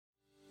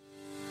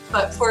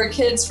but for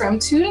kids from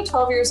 2 to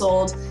 12 years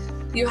old,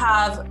 you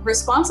have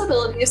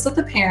responsibilities that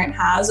the parent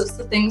has. It's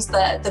the things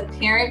that the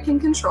parent can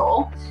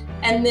control.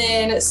 And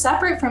then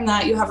separate from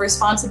that, you have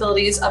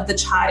responsibilities of the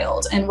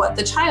child and what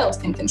the child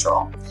can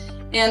control.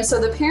 And so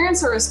the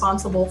parents are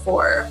responsible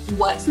for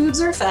what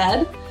foods are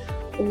fed,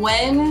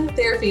 when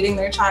they're feeding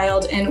their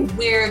child, and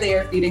where they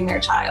are feeding their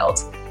child.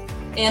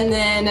 And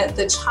then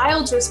the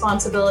child's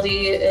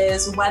responsibility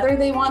is whether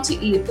they want to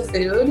eat the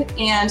food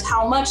and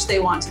how much they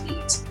want to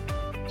eat.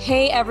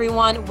 Hey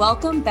everyone,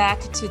 welcome back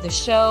to the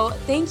show.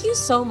 Thank you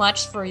so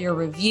much for your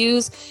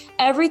reviews.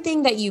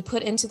 Everything that you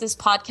put into this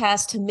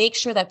podcast to make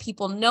sure that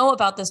people know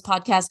about this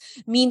podcast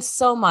means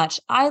so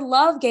much. I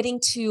love getting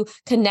to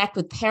connect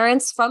with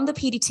parents from the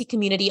PDT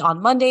community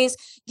on Mondays,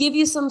 give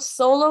you some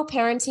solo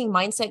parenting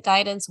mindset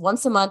guidance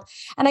once a month,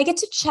 and I get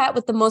to chat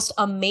with the most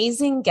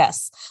amazing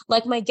guests,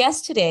 like my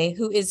guest today,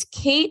 who is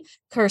Kate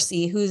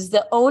Kersey, who's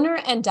the owner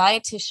and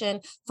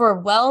dietitian for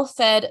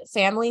Well-Fed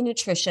Family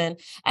Nutrition.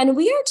 And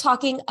we are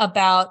talking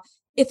about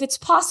if it's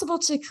possible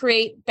to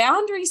create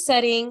boundary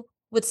setting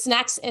with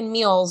snacks and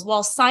meals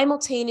while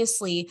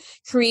simultaneously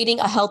creating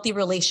a healthy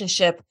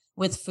relationship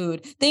with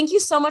food. Thank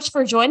you so much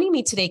for joining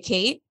me today,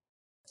 Kate.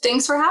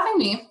 Thanks for having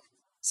me.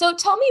 So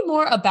tell me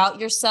more about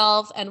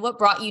yourself and what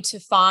brought you to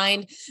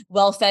find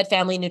Well-Fed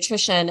Family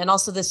Nutrition, and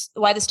also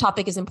why this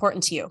topic is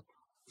important to you.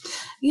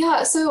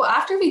 Yeah, so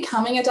after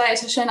becoming a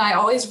dietitian, I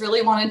always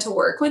really wanted to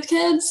work with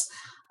kids.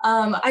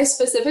 I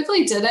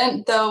specifically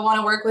didn't, though, want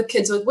to work with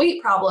kids with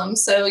weight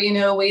problems. So,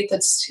 weight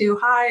that's too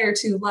high or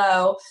too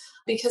low,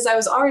 because I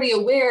was already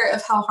aware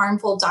of how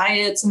harmful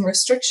diets and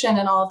restriction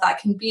and all of that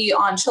can be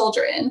on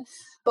children.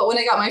 But when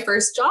I got my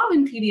first job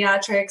in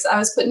pediatrics, I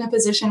was put in a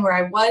position where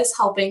I was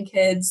helping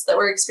kids that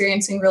were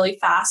experiencing really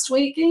fast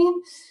weight gain.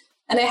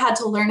 And I had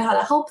to learn how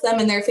to help them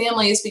and their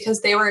families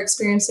because they were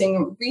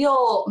experiencing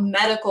real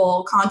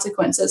medical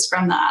consequences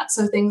from that.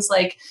 So things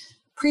like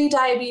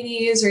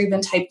pre-diabetes or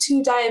even type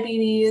 2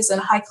 diabetes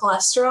and high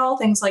cholesterol,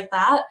 things like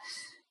that.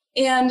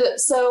 And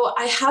so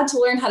I had to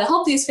learn how to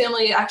help these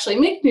families actually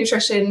make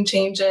nutrition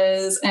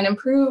changes and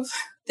improve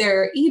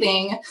their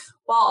eating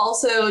while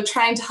also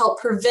trying to help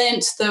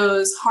prevent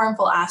those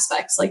harmful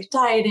aspects like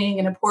dieting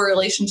and a poor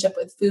relationship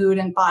with food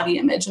and body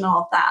image and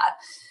all of that.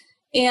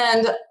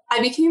 And I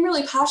became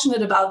really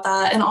passionate about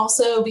that. And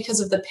also because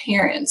of the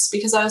parents,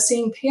 because I was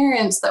seeing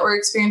parents that were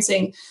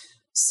experiencing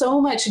so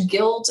much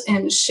guilt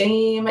and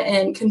shame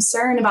and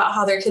concern about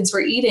how their kids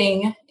were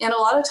eating, and a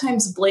lot of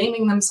times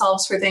blaming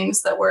themselves for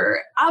things that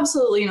were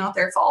absolutely not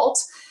their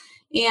fault.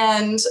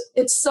 And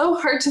it's so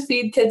hard to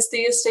feed kids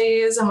these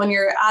days. And when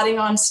you're adding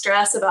on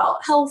stress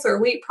about health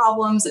or weight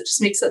problems, it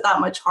just makes it that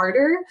much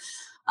harder.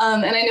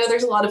 And I know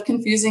there's a lot of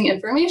confusing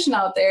information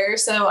out there.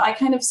 So I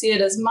kind of see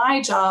it as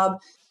my job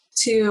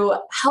to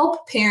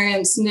help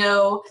parents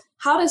know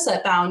how to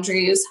set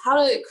boundaries, how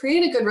to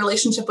create a good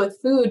relationship with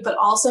food, but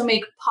also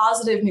make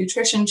positive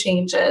nutrition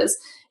changes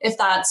if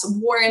that's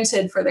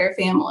warranted for their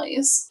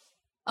families.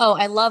 Oh,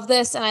 I love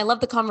this. And I love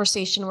the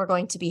conversation we're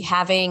going to be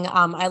having.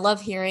 I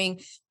love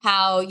hearing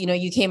how,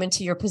 you came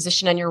into your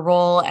position and your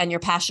role and your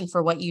passion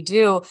for what you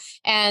do.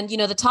 And,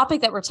 the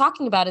topic that we're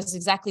talking about is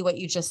exactly what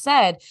you just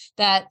said,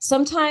 that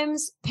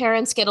sometimes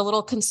parents get a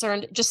little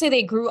concerned. Just say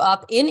they grew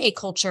up in a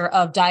culture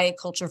of diet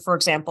culture, for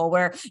example,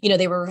 where,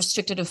 they were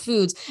restricted of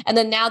foods. And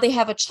then now they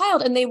have a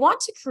child and they want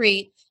to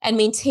create and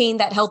maintain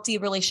that healthy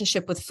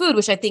relationship with food,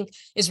 which I think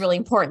is really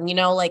important,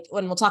 like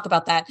when we'll talk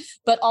about that,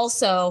 but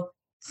also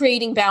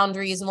creating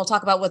boundaries. And we'll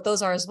talk about what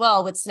those are as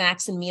well with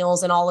snacks and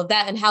meals and all of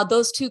that and how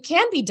those two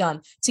can be done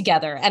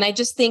together. And I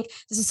just think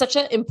this is such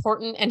an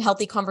important and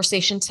healthy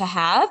conversation to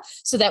have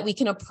so that we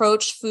can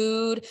approach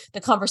food,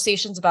 the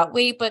conversations about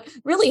weight, but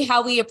really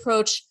how we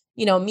approach,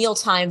 meal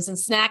times and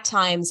snack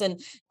times.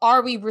 And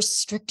are we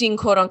restricting,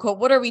 quote unquote,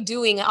 what are we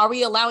doing? Are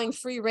we allowing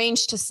free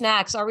range to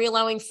snacks? Are we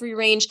allowing free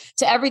range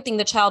to everything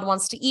the child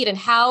wants to eat? And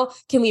how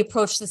can we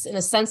approach this in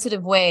a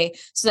sensitive way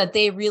so that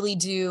they really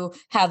do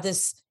have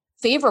this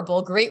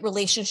favorable, great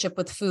relationship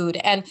with food?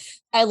 And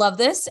I love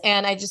this.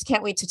 And I just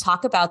can't wait to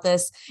talk about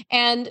this.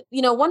 And,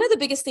 one of the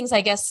biggest things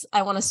I guess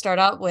I want to start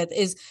out with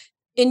is,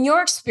 in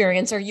your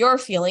experience or your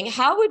feeling,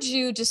 how would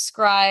you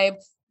describe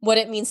what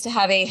it means to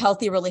have a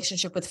healthy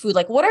relationship with food?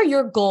 Like, what are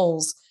your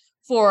goals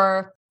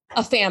for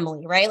a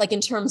family, right? Like in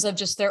terms of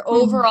just their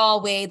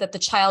overall way that the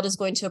child is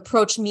going to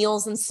approach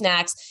meals and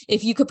snacks,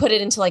 if you could put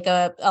it into like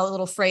a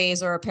little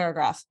phrase or a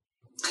paragraph.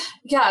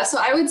 Yeah, so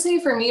I would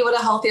say for me, what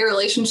a healthy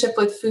relationship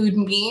with food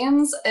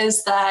means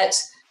is that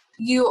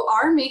you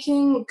are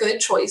making good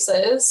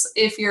choices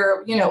if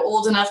you're,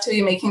 old enough to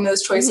be making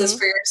those choices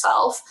for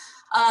yourself.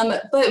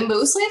 But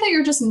mostly that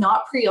you're just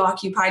not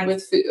preoccupied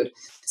with food.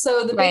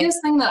 So the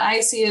biggest thing that I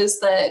see is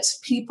that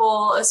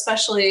people,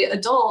 especially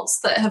adults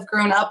that have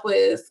grown up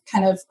with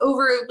kind of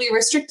overly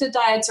restricted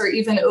diets or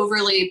even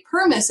overly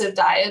permissive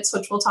diets,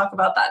 which we'll talk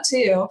about that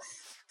too,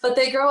 but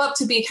they grow up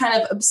to be kind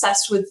of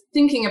obsessed with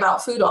thinking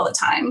about food all the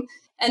time.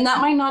 And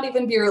that might not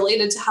even be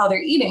related to how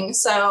they're eating.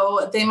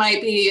 So they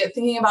might be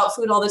thinking about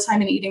food all the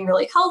time and eating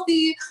really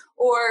healthy,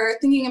 or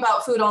thinking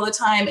about food all the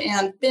time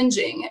and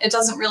binging. It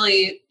doesn't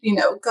really,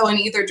 go in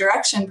either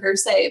direction per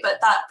se, but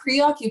that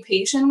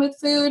preoccupation with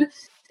food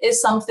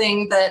is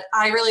something that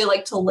I really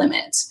like to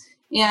limit.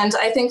 And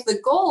I think the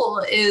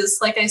goal is,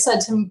 like I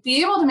said, to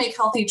be able to make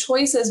healthy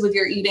choices with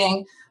your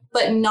eating,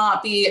 but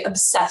not be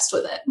obsessed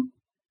with it.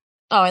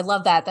 Oh, I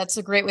love that. That's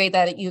a great way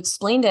that you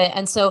explained it.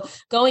 And so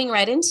going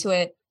right into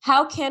it,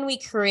 how can we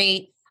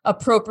create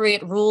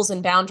appropriate rules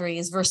and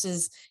boundaries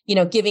versus,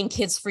 giving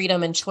kids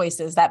freedom and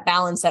choices, that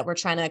balance that we're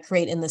trying to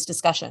create in this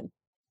discussion?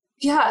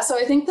 Yeah, so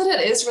I think that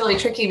it is really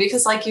tricky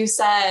because, like you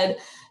said,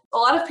 a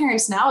lot of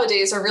parents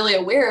nowadays are really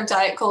aware of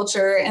diet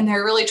culture and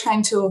they're really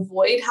trying to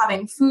avoid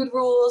having food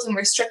rules and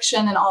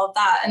restriction and all of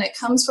that. And it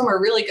comes from a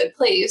really good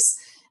place.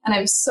 And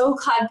I'm so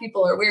glad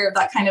people are aware of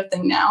that kind of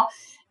thing now.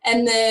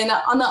 And then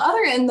on the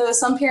other end, though,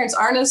 some parents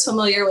aren't as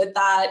familiar with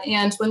that.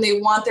 And when they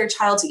want their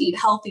child to eat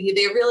healthy,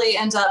 they really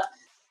end up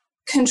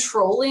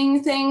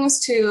controlling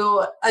things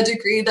to a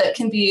degree that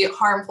can be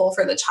harmful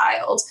for the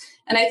child.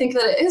 And I think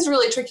that it is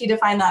really tricky to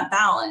find that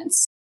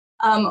balance.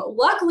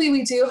 Luckily,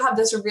 we do have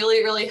this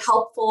really, really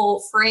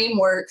helpful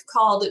framework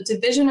called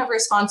division of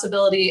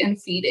responsibility in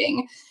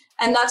feeding.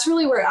 And that's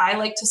really where I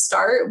like to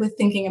start with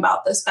thinking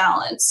about this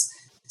balance.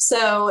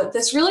 So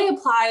this really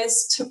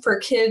applies for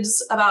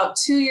kids about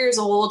 2 years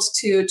old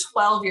to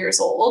 12 years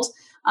old.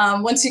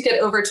 Once you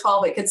get over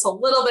 12, it gets a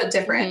little bit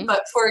different. Mm-hmm.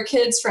 But for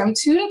kids from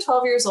 2 to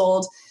 12 years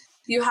old,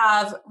 you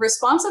have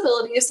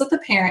responsibilities that the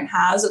parent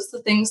has. It's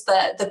the things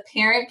that the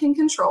parent can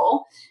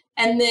control.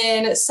 And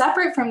then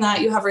separate from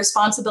that, you have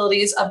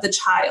responsibilities of the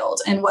child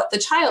and what the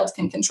child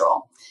can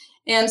control.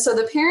 And so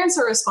the parents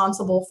are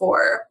responsible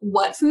for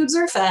what foods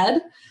are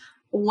fed,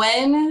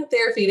 when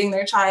they're feeding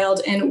their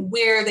child, and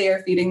where they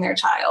are feeding their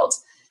child.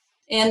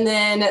 And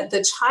then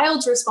the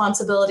child's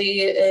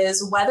responsibility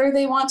is whether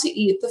they want to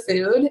eat the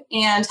food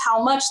and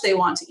how much they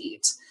want to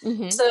eat.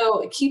 Mm-hmm.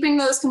 So keeping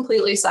those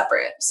completely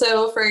separate.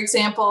 So for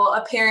example,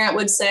 a parent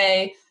would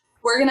say,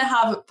 we're going to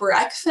have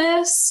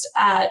breakfast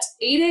at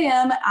 8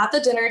 a.m. at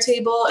the dinner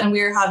table, and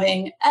we're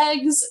having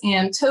eggs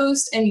and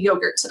toast and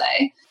yogurt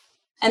today.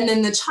 And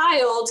then the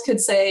child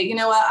could say, you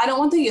know what, I don't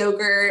want the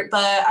yogurt,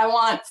 but I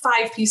want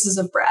 5 pieces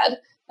of bread.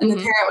 And the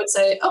parent would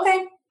say,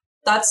 okay,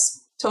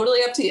 that's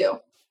totally up to you.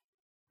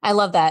 I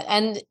love that.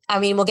 And I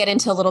mean, we'll get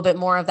into a little bit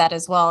more of that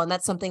as well. And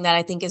that's something that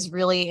I think is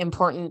really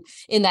important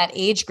in that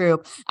age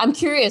group. I'm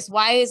curious,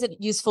 why is it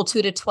useful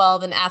 2 to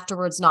 12 and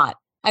afterwards not?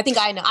 I think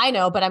I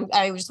know, but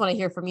I just want to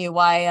hear from you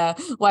why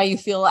you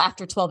feel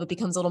after 12 it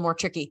becomes a little more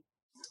tricky.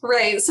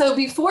 Right. So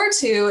before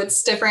 2,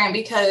 it's different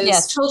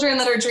because children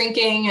that are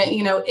drinking,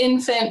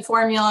 infant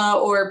formula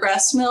or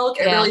breast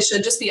milk, it really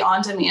should just be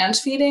on demand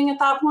feeding at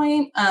that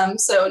point.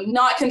 So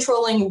not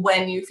controlling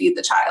when you feed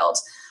the child.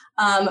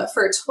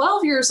 For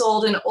 12 years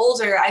old and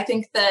older, I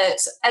think that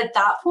at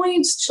that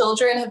point,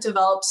 children have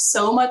developed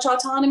so much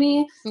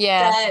autonomy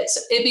that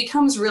it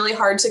becomes really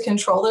hard to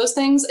control those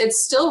things.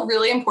 It's still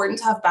really important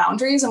to have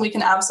boundaries, and we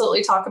can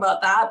absolutely talk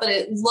about that, but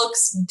it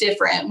looks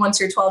different once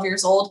you're 12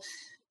 years old,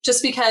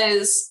 just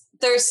because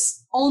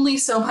there's only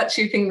so much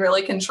you can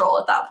really control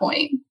at that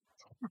point.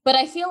 But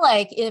I feel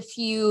like if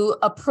you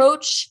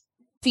approach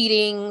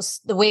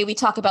feedings, the way we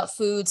talk about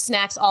food,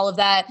 snacks, all of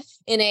that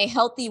in a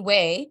healthy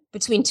way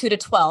between 2 to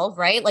 12,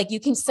 right? Like you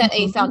can set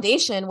a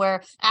foundation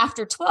where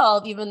after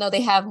 12, even though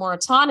they have more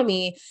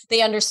autonomy,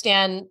 they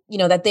understand,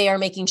 that they are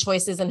making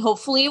choices and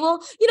hopefully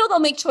they'll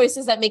make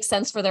choices that make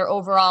sense for their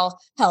overall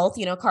health,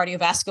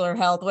 cardiovascular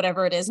health,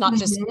 whatever it is, not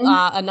just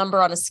a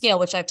number on a scale,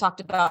 which I've talked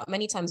about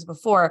many times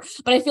before.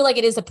 But I feel like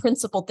it is a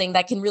principle thing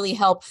that can really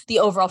help the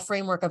overall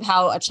framework of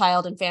how a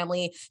child and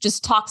family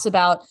just talks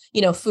about,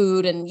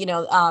 food and,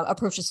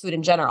 approaches food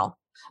in general.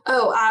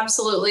 Oh,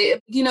 absolutely.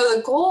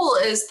 The goal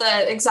is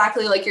that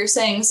exactly like you're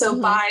saying. So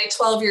by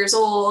 12 years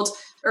old,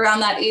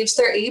 around that age,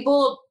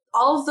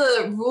 all of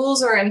the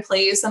rules are in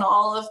place and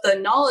all of the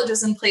knowledge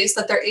is in place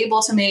that they're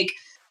able to make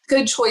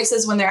good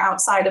choices when they're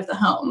outside of the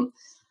home.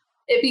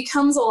 It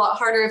becomes a lot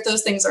harder if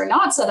those things are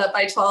not set up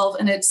by 12.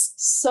 And it's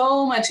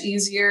so much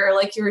easier,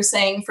 like you were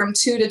saying, from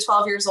 2 to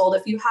 12 years old.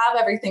 If you have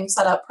everything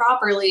set up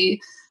properly,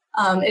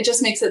 it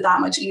just makes it that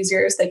much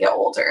easier as they get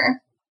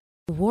older.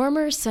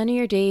 Warmer,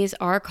 sunnier days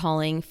are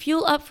calling.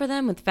 Fuel up for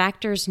them with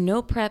Factor's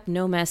no prep,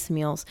 no mess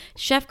meals.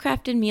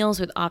 Chef-crafted meals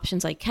with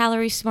options like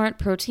Calorie Smart,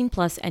 Protein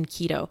Plus, and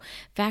Keto.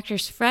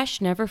 Factor's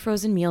fresh, never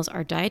frozen meals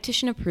are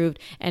dietitian approved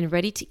and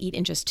ready to eat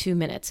in just 2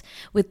 minutes.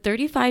 With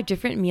 35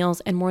 different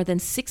meals and more than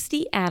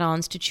 60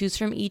 add-ons to choose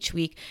from each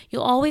week,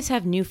 you'll always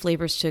have new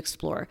flavors to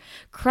explore.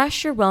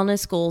 Crush your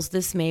wellness goals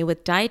this May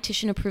with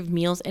dietitian approved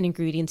meals and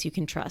ingredients you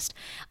can trust.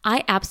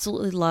 I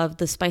absolutely love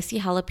the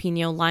spicy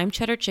jalapeno lime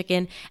cheddar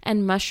chicken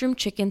and mushroom mushroom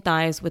chicken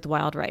thighs with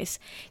wild rice.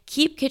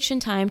 Keep kitchen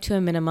time to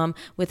a minimum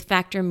with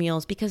Factor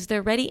meals because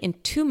they're ready in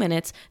 2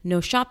 minutes, no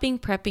shopping,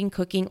 prepping,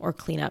 cooking, or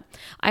cleanup.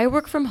 I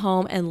work from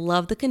home and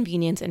love the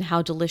convenience and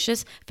how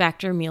delicious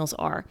Factor meals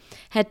are.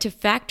 Head to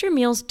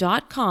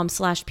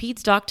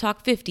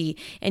factormeals.com/PedsDocTalk50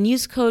 and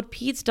use code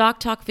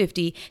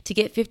PedsDocTalk50 to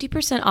get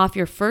 50% off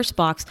your first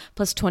box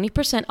plus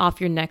 20% off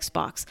your next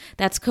box.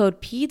 That's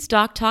code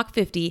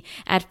PedsDocTalk50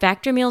 at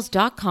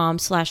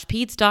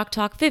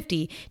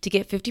factormeals.com/PedsDocTalk50 to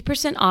get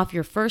 50% off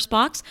your first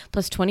box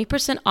plus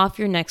 20% off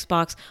your next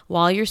box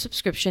while your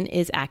subscription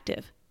is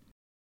active.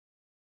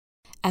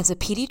 As a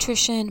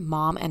pediatrician,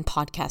 mom, and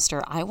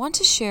podcaster, I want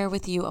to share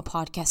with you a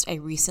podcast I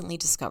recently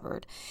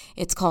discovered.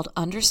 It's called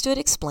Understood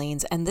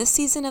Explains, and this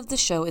season of the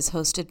show is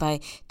hosted by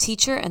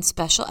teacher and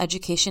special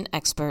education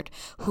expert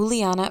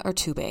Juliana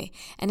Urtubey,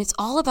 and it's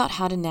all about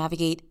how to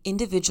navigate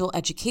individual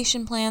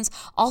education plans,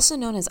 also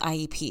known as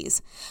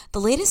IEPs.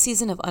 The latest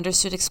season of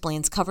Understood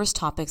Explains covers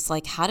topics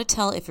like how to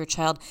tell if your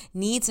child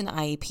needs an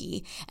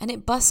IEP, and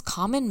it busts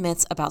common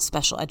myths about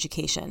special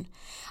education.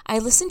 I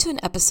listened to an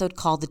episode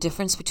called The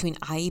Difference Between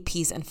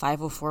IEPs and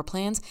 504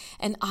 plans,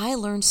 and I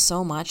learned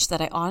so much that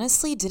I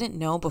honestly didn't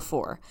know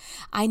before.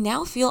 I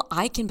now feel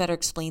I can better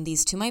explain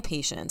these to my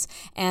patients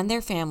and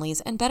their families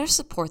and better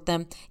support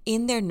them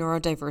in their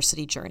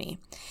neurodiversity journey.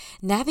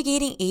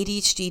 Navigating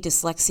ADHD,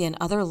 dyslexia, and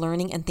other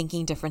learning and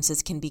thinking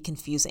differences can be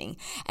confusing,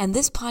 and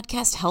this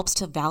podcast helps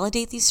to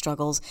validate these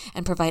struggles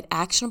and provide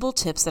actionable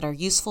tips that are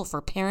useful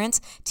for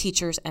parents,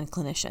 teachers, and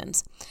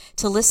clinicians.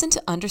 To listen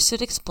to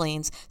Understood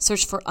Explains,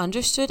 search for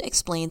Understood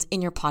Explains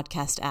in your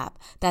podcast app.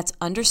 That's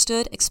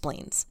Understood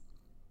Explains.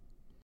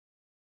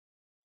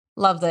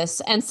 Love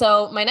this. And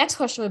so my next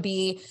question would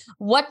be,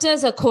 what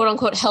does a quote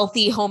unquote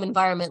healthy home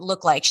environment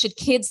look like? Should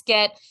kids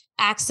get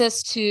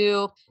access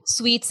to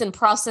sweets and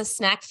processed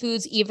snack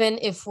foods, even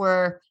if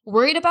we're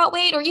worried about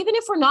weight or even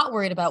if we're not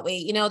worried about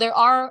weight? You know,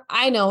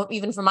 I know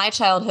even from my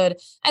childhood,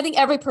 I think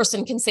every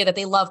person can say that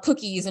they love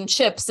cookies and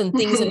chips and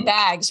things in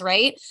bags,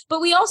 right?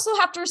 But we also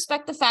have to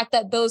respect the fact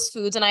that those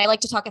foods, and I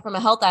like to talk it from a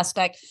health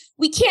aspect,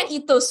 we can't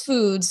eat those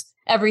foods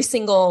every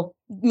single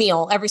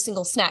meal, every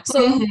single snack.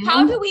 So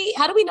how do we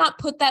not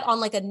put that on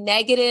like a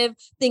negative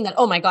thing that,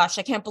 oh my gosh,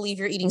 I can't believe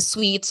you're eating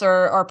sweets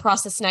or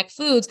processed snack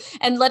foods,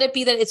 and let it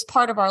be that it's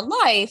part of our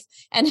life?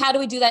 And how do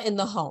we do that in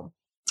the home?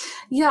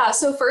 Yeah.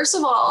 So first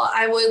of all,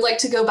 I would like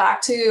to go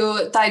back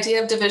to the idea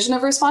of division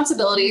of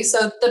responsibility.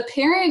 So the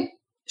parent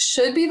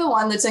should be the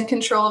one that's in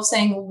control of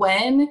saying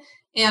when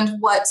and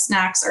what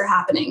snacks are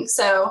happening.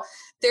 So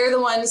they're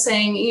the ones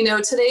saying, you know,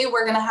 today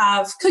we're going to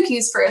have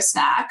cookies for a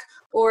snack,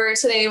 or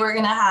today we're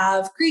going to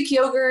have Greek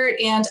yogurt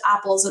and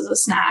apples as a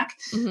snack.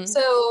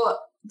 So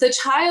the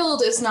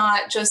child is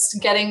not just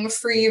getting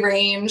free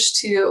range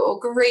to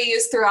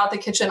graze throughout the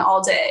kitchen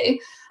all day.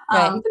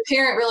 The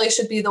parent really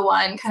should be the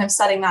one kind of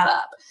setting that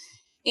up.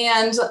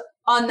 And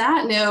on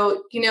that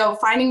note, you know,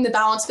 finding the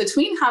balance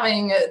between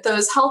having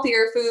those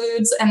healthier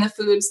foods and the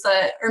foods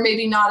that are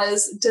maybe not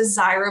as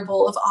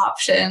desirable of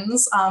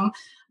options.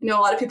 You know,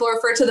 a lot of people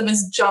refer to them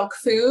as junk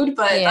food,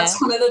 but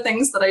that's one of the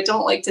things that I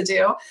don't like to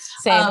do.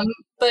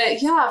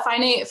 But yeah,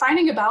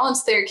 finding a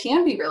balance there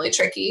can be really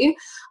tricky.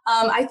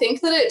 I think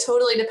that it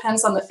totally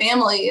depends on the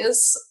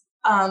families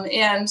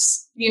and,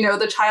 you know,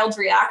 the child's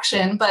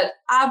reaction. But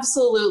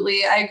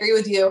absolutely, I agree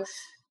with you.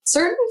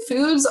 Certain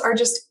foods are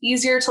just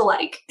easier to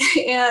like.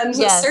 And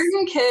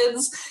certain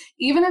kids,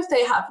 even if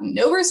they have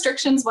no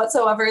restrictions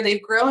whatsoever,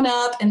 they've grown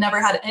up and never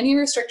had any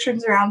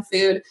restrictions around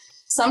food,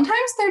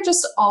 sometimes they're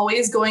just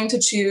always going to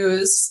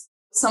choose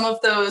some of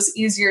those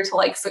easier to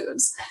like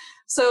foods.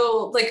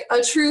 So like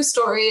a true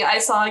story, I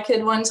saw a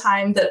kid one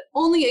time that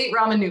only ate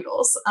ramen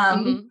noodles,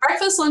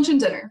 breakfast, lunch, and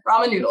dinner,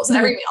 ramen noodles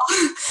every meal.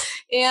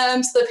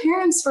 And the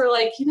parents were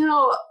like, you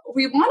know,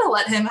 we want to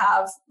let him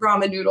have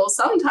ramen noodles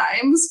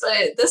sometimes,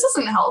 but this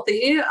isn't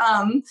healthy.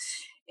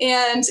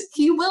 And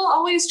he will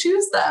always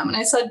choose them. And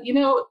I said, you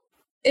know,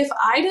 if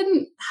I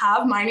didn't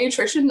have my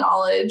nutrition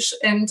knowledge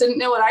and didn't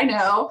know what I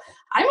know,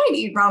 I might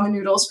eat ramen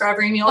noodles for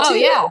every meal too. Oh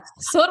yeah,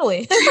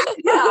 totally.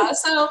 Yeah.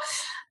 So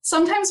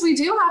sometimes we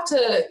do have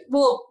to,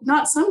 well,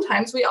 not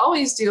sometimes, we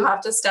always do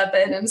have to step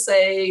in and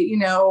say, you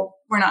know,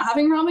 we're not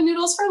having ramen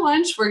noodles for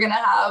lunch. We're going to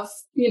have,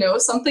 you know,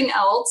 something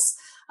else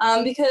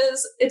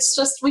because it's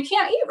just, we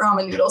can't eat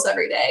ramen noodles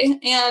every day.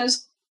 And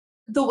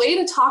the way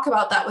to talk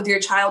about that with your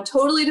child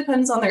totally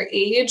depends on their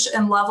age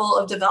and level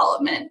of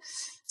development.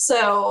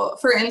 So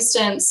for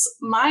instance,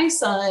 my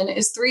son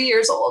is 3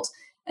 years old.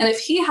 And if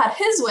he had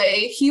his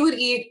way, he would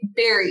eat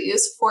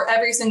berries for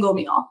every single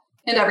meal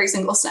and every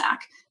single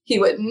snack. He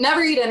would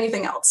never eat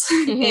anything else.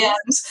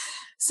 And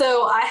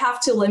so I have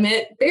to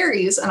limit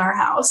berries in our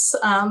house.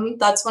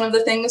 That's one of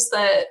the things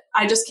that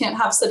I just can't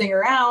have sitting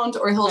around,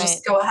 or he'll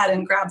just go ahead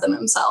and grab them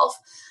himself.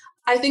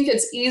 I think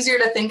it's easier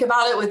to think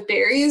about it with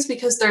berries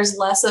because there's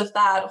less of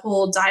that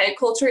whole diet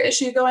culture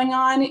issue going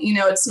on. You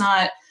know, it's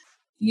not,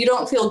 you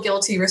don't feel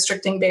guilty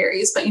restricting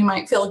berries, but you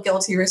might feel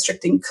guilty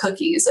restricting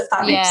cookies, if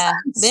that makes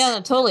sense. Yeah,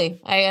 no, totally.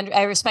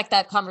 I respect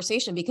that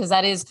conversation because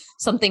that is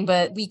something,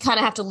 but we kind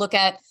of have to look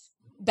at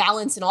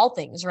balance in all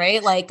things,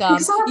 right? Like,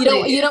 Exactly.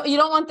 you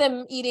don't want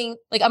them eating,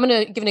 like, I'm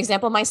going to give an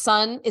example. My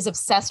son is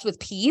obsessed with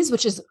peas,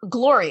 which is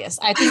glorious.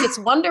 I think it's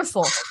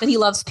wonderful that he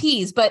loves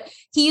peas, but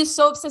he is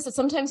so obsessed that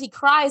sometimes he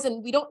cries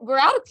and we're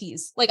out of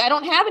peas. Like, I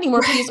don't have any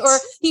more peas, or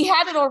he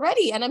had it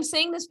already. And I'm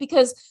saying this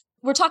because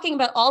we're talking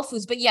about all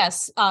foods, but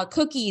yes,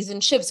 cookies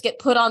and chips get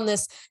put on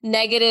this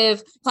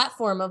negative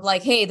platform of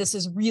like, hey, this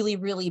is really,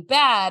 really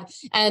bad.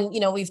 And,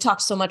 we've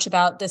talked so much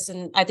about this.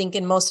 And I think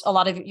in a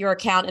lot of your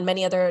account and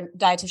many other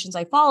dietitians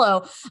I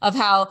follow, of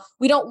how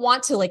we don't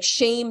want to like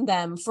shame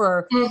them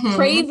for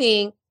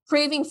craving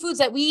foods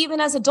that we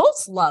even as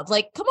adults love.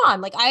 Like, come on.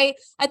 Like, I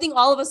think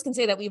all of us can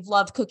say that we've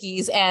loved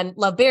cookies and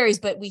love berries,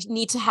 but we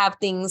need to have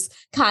things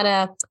kind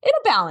of in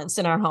a balance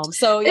in our home.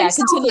 So yeah,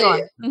 exactly. Continue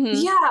on. Mm-hmm.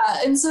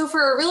 Yeah. And so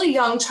for a really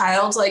young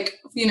child, like,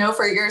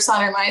 for your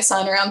son or my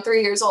son around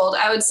 3 years old,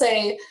 I would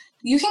say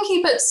you can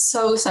keep it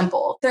so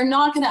simple. They're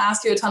not going to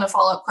ask you a ton of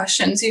follow-up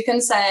questions. You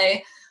can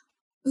say,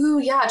 ooh,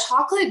 yeah,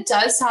 chocolate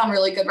does sound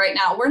really good right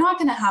now. We're not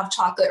going to have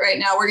chocolate right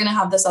now. We're going to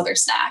have this other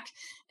snack.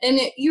 And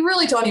you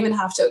really don't even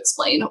have to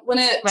explain. When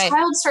a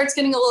child starts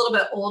getting a little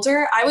bit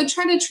older, I would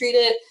try to treat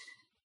it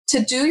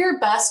to do your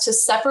best to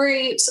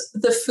separate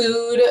the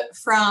food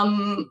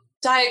from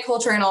diet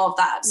culture and all of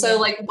that. So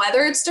like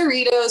whether it's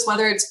Doritos,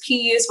 whether it's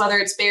peas, whether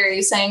it's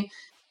berries, saying,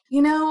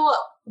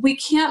 we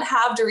can't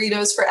have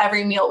Doritos for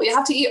every meal. We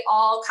have to eat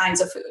all kinds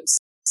of foods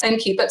and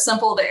keep it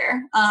simple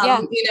there.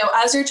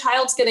 As your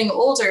child's getting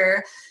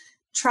older,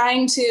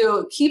 trying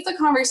to keep the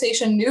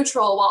conversation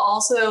neutral while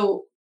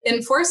also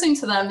enforcing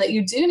to them that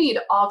you do need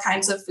all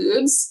kinds of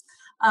foods,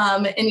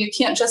 and you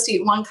can't just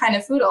eat one kind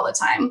of food all the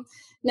time.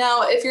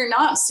 Now, if you're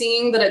not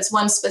seeing that it's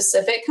one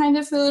specific kind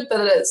of food,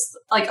 but it's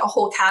like a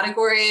whole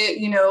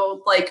category,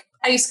 like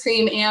ice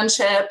cream and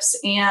chips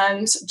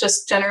and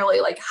just generally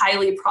like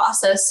highly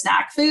processed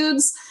snack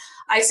foods,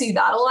 I see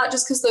that a lot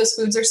just because those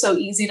foods are so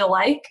easy to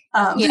like.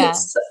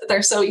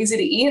 They're so easy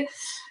to eat.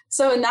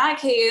 So in that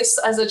case,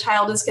 as a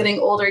child is getting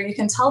older, you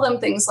can tell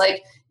them things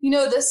like,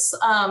 this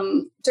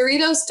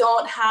Doritos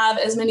don't have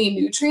as many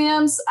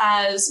nutrients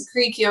as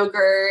Greek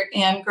yogurt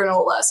and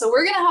granola. So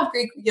we're going to have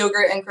Greek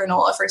yogurt and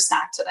granola for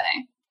snack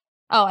today.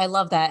 Oh, I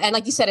love that. And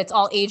like you said, it's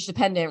all age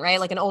dependent, right?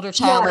 Like an older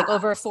child, like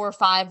over 4 or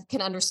 5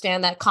 can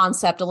understand that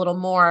concept a little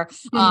more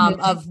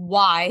of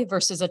why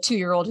versus a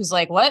 2-year-old who's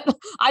like, what?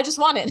 I just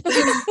want it.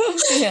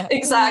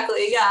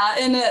 Exactly. Yeah.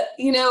 And,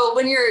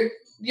 when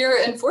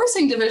you're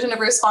enforcing division of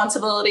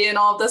responsibility and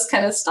all of this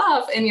kind of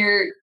stuff, and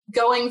you're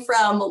going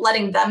from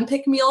letting them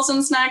pick meals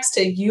and snacks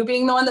to you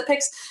being the one that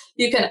picks,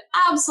 you can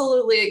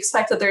absolutely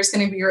expect that there's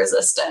going to be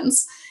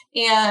resistance.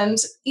 And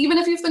even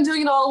if you've been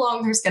doing it all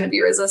along, there's going to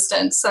be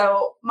resistance.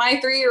 So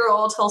my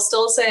 3-year-old, he'll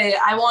still say,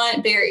 I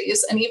want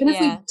berries. And even if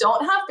we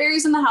don't have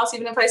berries in the house,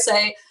 even if I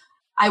say,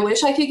 I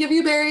wish I could give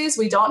you berries,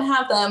 we don't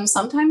have them,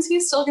 sometimes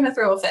he's still going to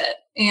throw a fit.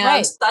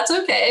 And that's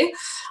okay.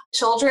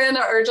 Children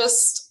are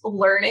just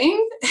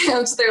learning,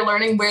 and they're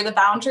learning where the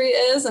boundary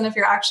is and if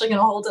you're actually going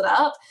to hold it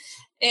up.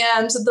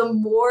 And the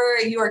more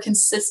you are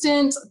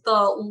consistent, the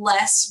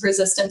less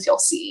resistance you'll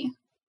see.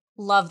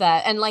 Love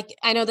that. And like,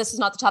 I know this is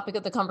not the topic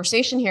of the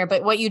conversation here,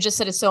 but what you just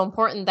said is so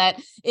important, that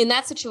in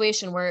that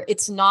situation where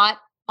it's not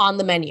on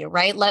the menu,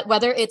 right?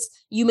 Whether it's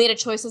you made a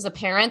choice as a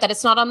parent that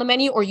it's not on the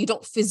menu, or you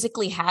don't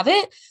physically have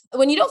it.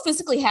 When you don't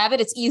physically have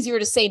it, it's easier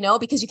to say no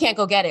because you can't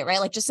go get it,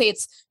 right? Like just say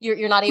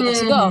you're not able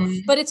to go.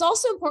 But it's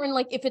also important,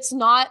 like if it's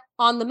not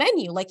on the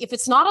menu, like if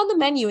it's not on the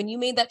menu and you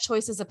made that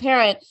choice as a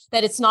parent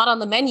that it's not on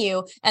the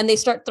menu and they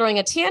start throwing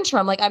a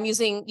tantrum, like I'm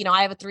using,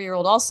 I have a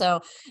 3-year-old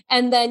also,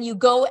 and then you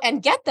go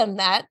and get them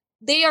that,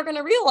 they are going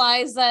to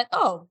realize that,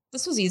 oh,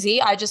 this was easy.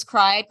 I just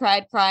cried,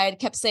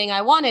 kept saying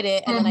I wanted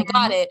it, and then I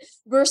got it,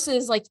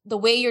 versus like the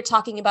way you're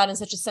talking about in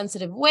such a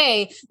sensitive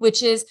way,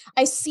 which is,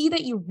 I see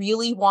that you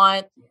really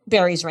want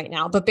berries right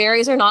now, but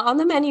berries are not on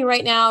the menu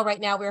right now. Right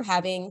now we're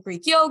having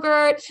Greek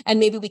yogurt, and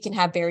maybe we can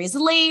have berries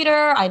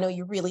later. I know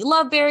you really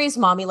love berries.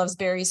 Mommy loves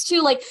berries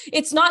too. Like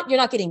it's not, you're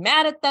not getting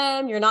mad at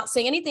them. You're not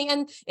saying anything.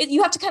 And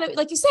you have to kind of,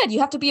 like you said,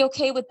 you have to be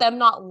okay with them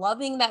not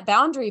loving that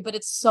boundary, but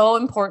it's so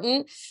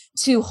important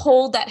to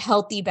hold that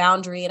healthy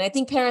boundary. And I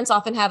think parents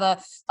often have a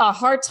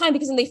hard time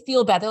because then they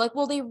feel bad. They're like,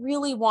 well, they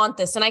really want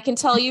this. And I can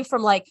tell you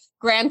from like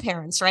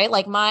grandparents, right?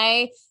 Like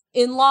my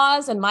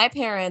in-laws and my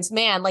parents,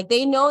 man, like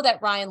they know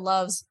that Ryan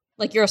loves,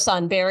 like your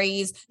son,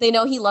 berries. They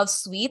know he loves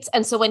sweets.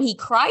 And so when he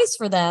cries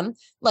for them,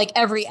 like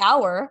every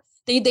hour,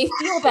 they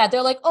feel bad.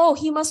 They're like, oh,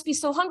 he must be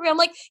so hungry. I'm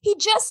like, he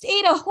just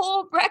ate a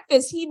whole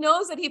breakfast. He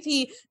knows that if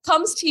he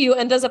comes to you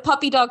and does a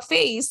puppy dog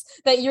face,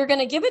 that you're going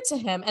to give it to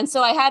him. And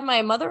so I had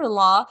my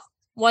mother-in-law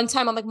one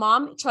time, I'm like,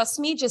 Mom, trust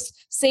me,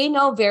 just say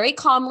no very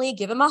calmly,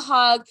 give him a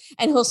hug,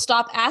 and he'll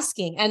stop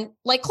asking. And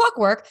like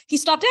clockwork, he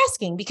stopped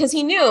asking because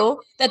he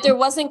knew that there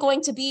wasn't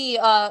going to be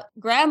a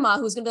grandma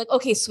who's going to be like,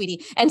 okay,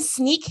 sweetie, and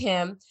sneak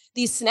him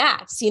these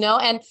snacks,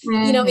 and,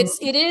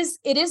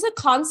 it is a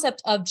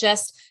concept of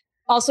just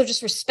also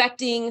just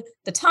respecting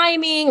the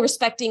timing,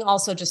 respecting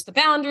also just the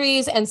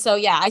boundaries. And so,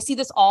 yeah, I see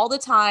this all the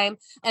time,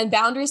 and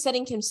boundary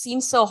setting can seem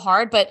so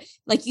hard, but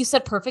like you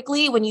said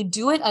perfectly, when you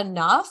do it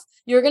enough,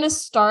 you're going to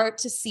start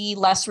to see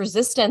less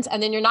resistance.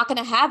 And then you're not going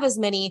to have as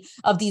many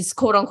of these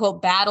quote unquote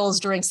battles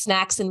during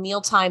snacks and meal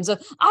times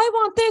of, I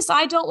want this,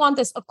 I don't want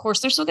this. Of course,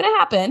 they're still going to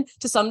happen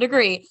to some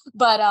degree,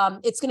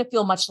 but it's going to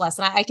feel much less.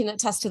 And I can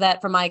attest to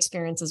that from my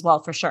experience as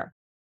well, for sure.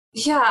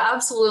 Yeah,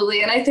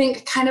 absolutely. And I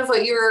think kind of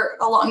what you're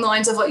along the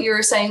lines of what you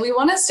were saying, we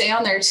want to stay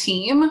on their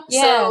team.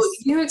 Yes. So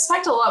you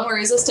expect a lot more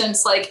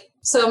resistance. Like,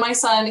 so my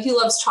son, he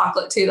loves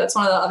chocolate too. That's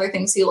one of the other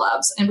things he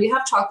loves. And we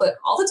have chocolate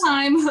all the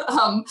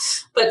time.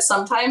 But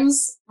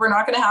sometimes we're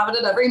not going to have it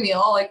at every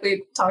meal, like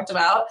we talked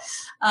about.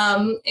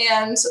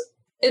 And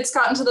it's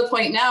gotten to the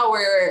point now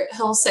where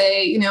he'll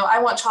say, you know, I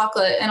want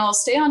chocolate, and I'll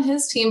stay on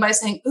his team by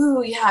saying,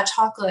 ooh, yeah,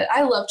 chocolate.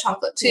 I love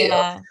chocolate too.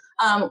 Yeah.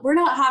 We're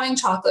not having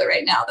chocolate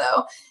right now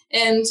though.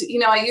 And, you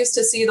know, I used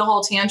to see the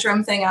whole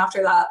tantrum thing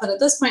after that. But at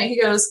this point he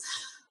goes,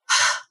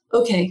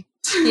 okay.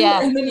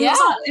 Yeah. And then he moves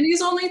on. And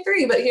he's only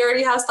 3, but he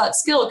already has that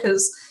skill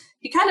because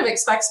he kind of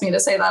expects me to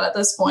say that at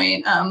this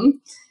point.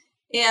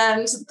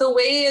 And the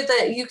way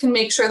that you can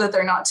make sure that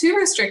they're not too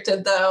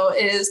restricted, though,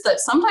 is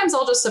that sometimes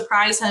I'll just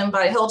surprise him,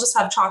 but he'll just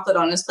have chocolate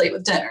on his plate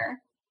with dinner.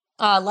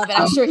 I love it.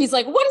 I'm sure he's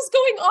like, what is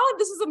going on?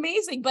 This is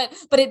amazing.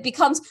 But it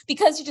becomes,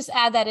 because you just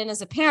add that in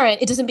as a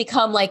parent, it doesn't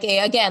become like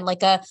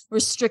a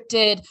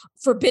restricted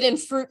forbidden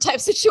fruit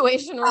type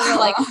situation where you're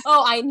like,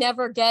 oh, I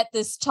never get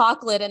this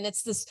chocolate. And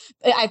it's this,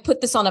 I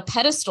put this on a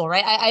pedestal,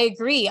 right? I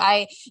agree.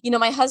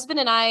 My husband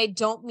and I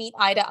don't meet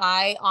eye to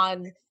eye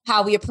on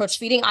how we approach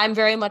feeding. I'm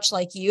very much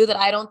like you, that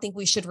I don't think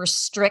we should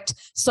restrict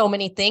so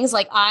many things.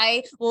 Like,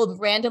 I will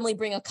randomly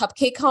bring a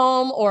cupcake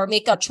home or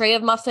make a tray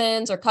of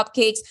muffins or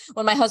cupcakes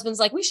when my husband's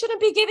like, we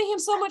shouldn't be giving him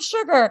so much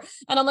sugar.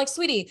 And I'm like,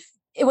 sweetie,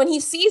 when he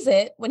sees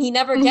it, when he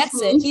never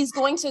gets it, he's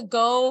going to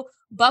go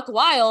buck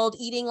wild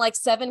eating like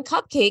 7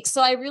 cupcakes.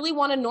 So I really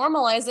want to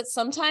normalize that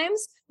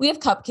sometimes we have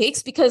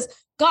cupcakes because,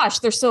 gosh,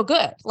 they're so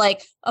good.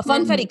 Like a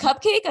funfetti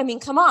cupcake. I mean,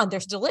 come on, they're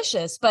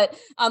delicious. But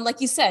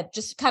like you said,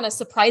 just kind of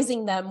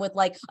surprising them with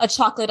like a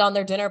chocolate on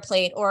their dinner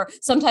plate. Or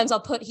sometimes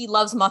he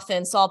loves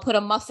muffins. So I'll put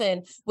a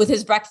muffin with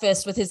his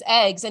breakfast, with his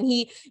eggs. And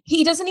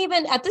he doesn't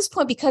even, at this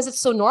point, because it's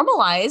so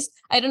normalized,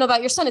 I don't know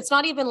about your son, it's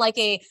not even like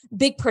a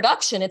big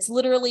production. It's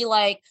literally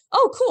like,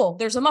 oh, cool,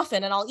 there's a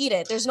muffin and I'll eat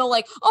it. There's no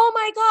like, oh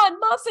my God,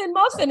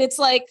 muffin. It's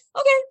like,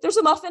 okay, there's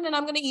a muffin and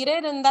I'm going to eat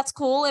it, and that's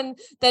cool. And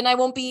then I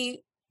won't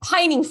be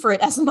pining for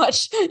it as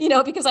much,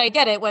 because I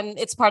get it when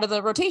it's part of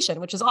the rotation,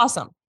 which is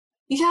awesome.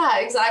 Yeah,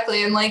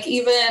 exactly. And like,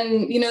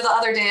 even, the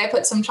other day I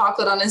put some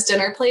chocolate on his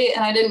dinner plate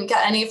and I didn't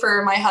get any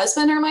for my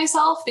husband or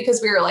myself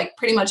because we were like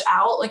pretty much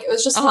out. Like, it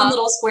was just one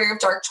little square of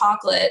dark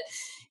chocolate.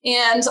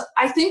 And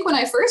I think when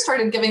I first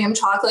started giving him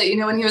chocolate,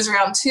 when he was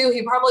around 2,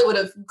 he probably would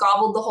have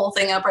gobbled the whole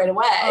thing up right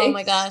away. Oh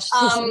my gosh.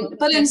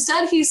 But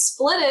instead he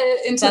split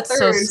it into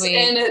thirds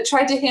and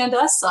tried to hand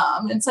us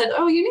some and said,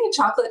 oh, you need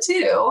chocolate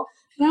too.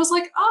 And I was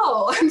like,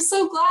 oh, I'm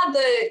so glad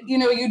that,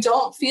 you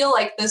don't feel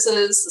like this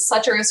is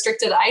such a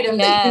restricted item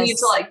that you need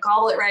to like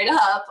gobble it right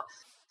up.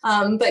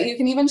 But you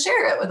can even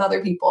share it with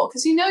other people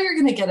because you're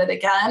going to get it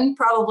again,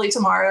 probably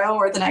tomorrow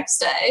or the next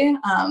day.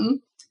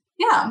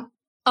 Yeah.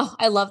 Oh,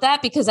 I love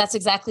that, because that's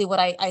exactly what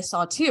I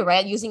saw too,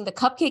 right? Using the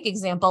cupcake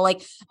example,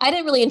 like I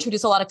didn't really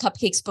introduce a lot of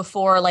cupcakes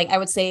before, like I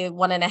would say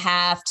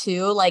 1.5,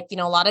 2, like,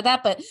 a lot of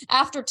that. But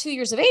after 2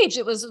 years of age,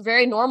 it was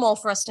very normal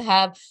for us to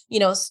have,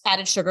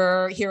 added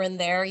sugar here and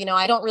there.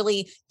 I don't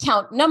really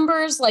count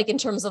numbers, like in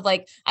terms of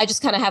like, I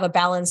just kind of have a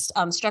balanced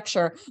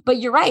structure. But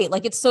you're right.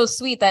 Like, it's so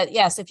sweet that,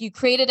 yes, if you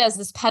create it as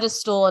this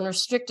pedestal and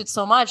restrict it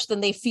so much,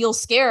 then they feel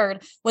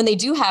scared when they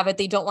do have it,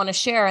 they don't want to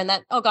share. And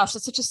that, oh gosh,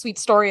 that's such a sweet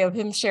story of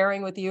him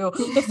sharing with you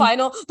the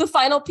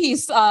final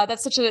piece.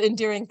 That's such an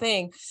endearing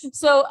thing.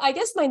 So I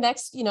guess my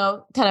next,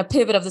 kind of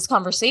pivot of this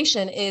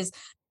conversation is,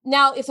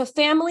 now if a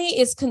family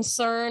is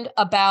concerned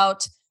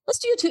about, let's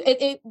do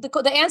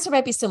the answer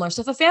might be similar.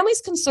 So if a family is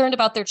concerned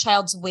about their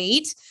child's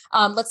weight,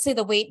 let's say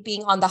the weight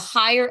being on the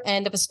higher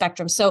end of a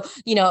spectrum. So,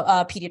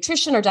 a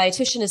pediatrician or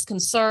dietitian is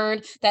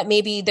concerned that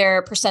maybe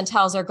their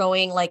percentiles are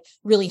going like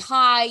really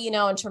high,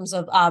 in terms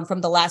of from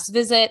the last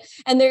visit.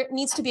 And there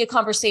needs to be a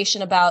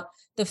conversation about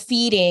the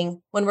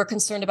feeding when we're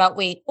concerned about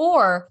weight.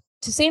 Or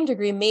to same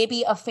degree,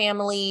 maybe a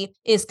family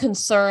is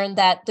concerned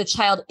that the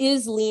child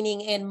is leaning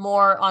in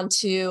more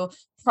onto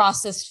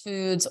processed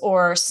foods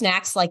or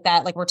snacks like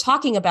that, like we're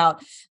talking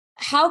about.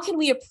 How can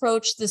we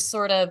approach this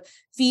sort of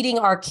feeding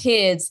our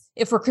kids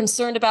if we're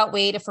concerned about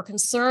weight, if we're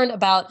concerned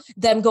about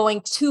them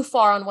going too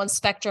far on one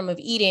spectrum of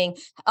eating?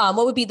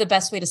 What would be the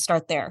best way to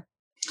start there?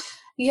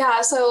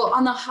 Yeah. So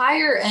on the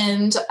higher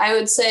end, I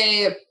would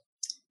say,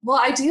 well,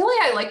 ideally,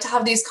 I like to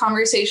have these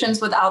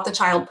conversations without the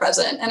child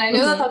present. And I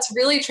know that that's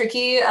really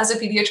tricky as a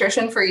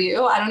pediatrician for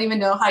you. I don't even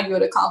know how you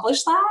would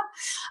accomplish that.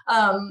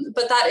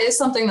 But that is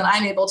something that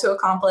I'm able to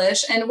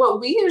accomplish. And what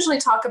we usually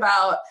talk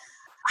about,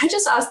 I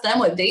just ask them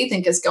what they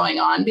think is going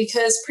on,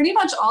 because pretty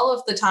much all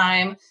of the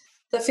time,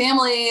 the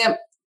family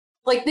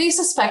like they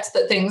suspect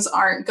that things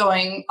aren't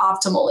going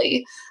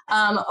optimally.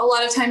 A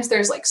lot of times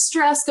there's like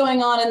stress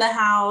going on in the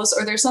house,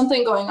 or there's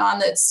something going on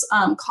that's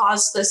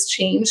caused this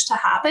change to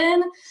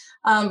happen,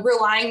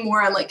 relying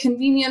more on like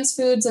convenience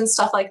foods and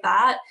stuff like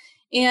that.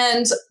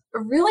 And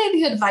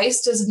really the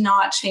advice does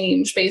not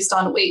change based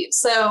on weight.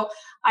 So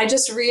I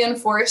just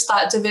reinforce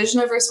that division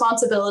of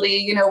responsibility.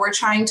 You know, we're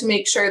trying to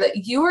make sure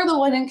that you are the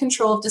one in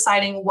control of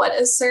deciding what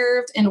is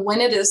served and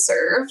when it is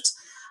served,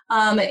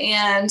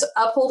 and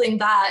upholding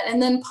that.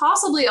 And then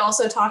possibly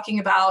also talking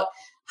about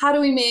how do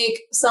we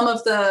make some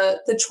of the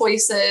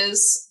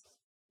choices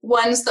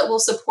ones that will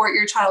support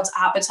your child's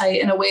appetite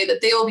in a way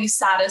that they will be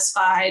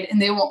satisfied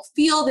and they won't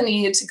feel the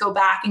need to go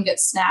back and get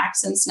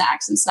snacks and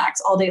snacks and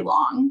snacks all day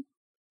long.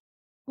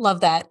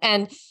 Love that.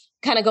 And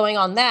kind of going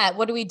on that,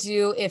 what do we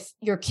do if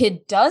your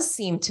kid does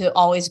seem to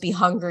always be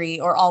hungry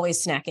or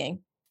always snacking?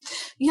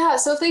 Yeah,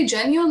 so if they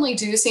genuinely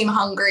do seem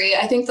hungry,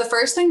 I think the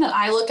first thing that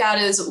I look at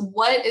is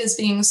what is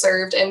being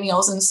served in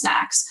meals and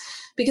snacks,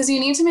 because you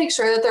need to make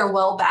sure that they're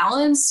well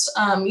balanced.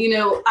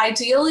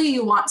 Ideally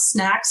you want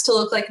snacks to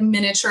look like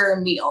miniature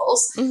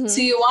meals. Mm-hmm.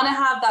 So you want to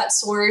have that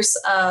source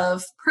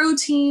of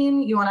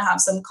protein, you want to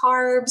have some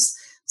carbs,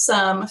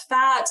 some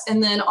fat,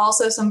 and then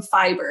also some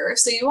fiber.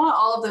 So you want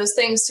all of those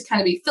things to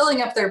kind of be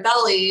filling up their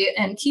belly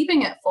and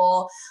keeping it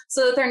full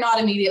so that they're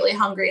not immediately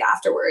hungry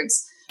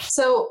afterwards.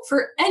 So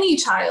for any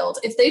child,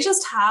 if they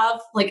just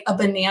have like a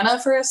banana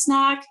for a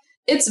snack,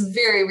 it's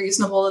very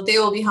reasonable that they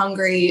will be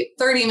hungry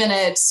 30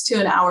 minutes to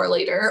an hour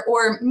later,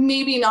 or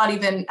maybe not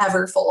even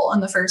ever full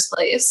in the first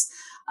place.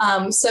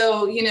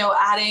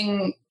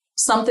 Adding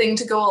something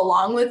to go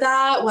along with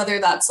that, whether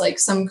that's like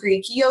some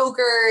Greek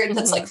yogurt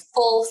that's like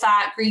full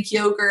fat Greek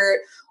yogurt,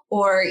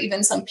 or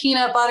even some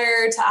peanut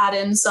butter to add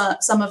in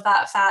some of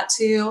that fat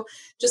too,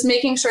 just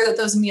making sure that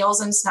those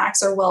meals and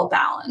snacks are well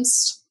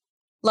balanced.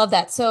 Love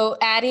that. So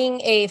adding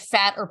a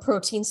fat or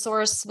protein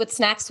source with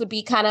snacks would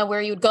be kind of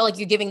where you would go, like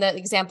you're giving the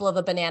example of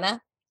a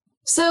banana.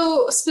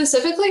 So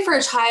specifically for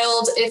a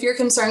child, if you're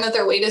concerned that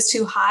their weight is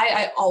too high,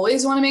 I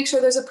always want to make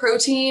sure there's a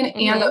protein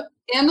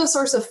and a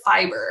source of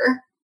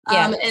fiber.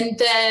 Yeah. And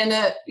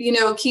then,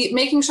 keep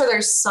making sure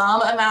there's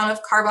some amount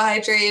of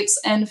carbohydrates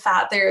and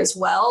fat there as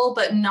well,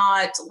 but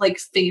not like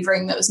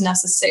favoring those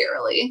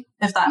necessarily,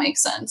 if that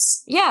makes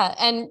sense. Yeah.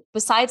 And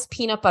besides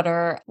peanut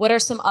butter, what are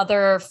some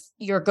other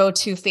your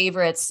go-to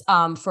favorites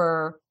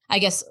for, I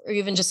guess, or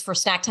even just for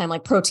snack time,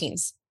 like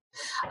proteins?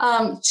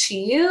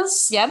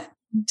 Cheese. Yep.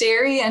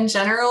 Dairy in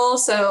general.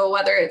 So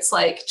whether it's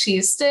like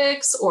cheese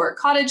sticks or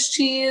cottage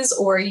cheese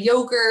or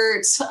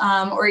yogurt,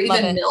 or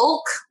even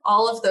milk,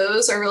 all of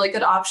those are really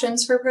good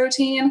options for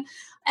protein.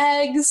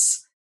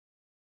 Eggs,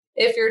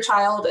 if your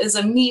child is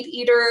a meat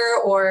eater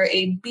or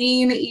a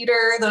bean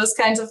eater, those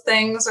kinds of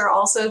things are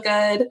also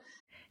good.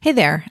 Hey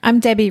there, I'm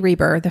Debbie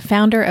Reber, the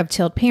founder of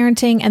Tilt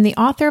Parenting and the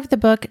author of the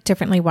book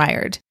Differently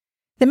Wired.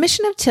 The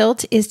mission of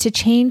Tilt is to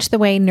change the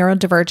way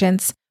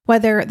neurodivergence,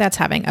 whether that's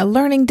having a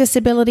learning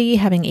disability,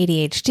 having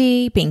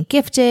ADHD, being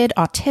gifted,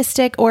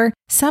 autistic, or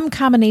some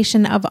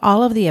combination of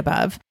all of the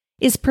above,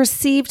 is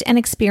perceived and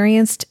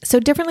experienced so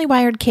differently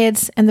wired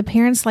kids and the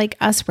parents like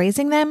us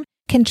raising them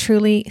can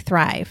truly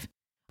thrive.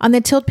 On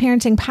the Tilt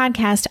Parenting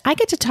podcast, I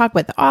get to talk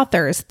with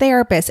authors,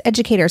 therapists,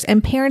 educators,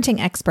 and parenting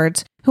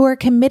experts who are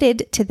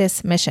committed to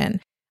this mission.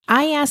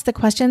 I ask the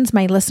questions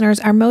my listeners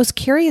are most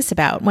curious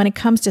about when it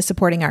comes to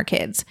supporting our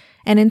kids.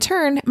 And in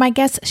turn, my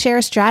guests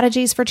share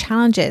strategies for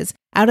challenges,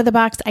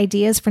 out-of-the-box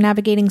ideas for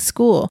navigating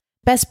school,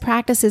 best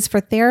practices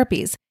for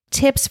therapies,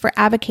 tips for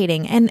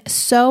advocating, and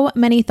so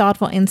many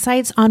thoughtful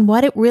insights on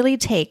what it really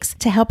takes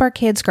to help our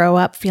kids grow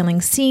up feeling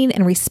seen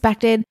and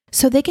respected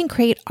so they can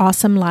create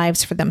awesome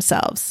lives for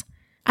themselves.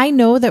 I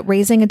know that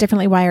raising a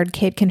differently wired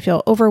kid can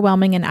feel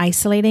overwhelming and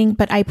isolating,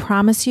 but I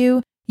promise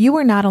you, you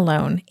are not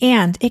alone,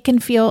 and it can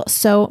feel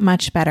so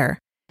much better.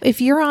 If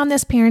you're on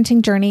this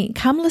parenting journey,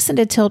 come listen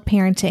to Tilt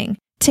Parenting.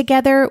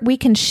 Together, we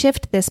can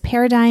shift this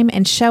paradigm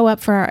and show up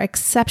for our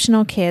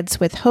exceptional kids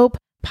with hope,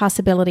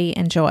 possibility,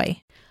 and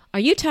joy. Are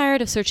you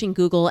tired of searching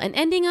Google and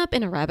ending up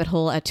in a rabbit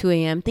hole at 2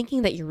 a.m.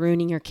 thinking that you're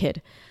ruining your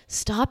kid?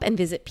 Stop and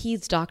visit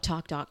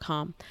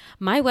PedsDocTalk.com.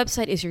 My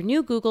website is your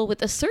new Google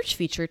with a search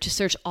feature to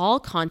search all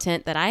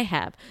content that I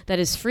have that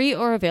is free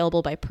or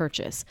available by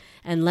purchase.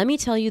 And let me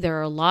tell you, there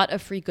are a lot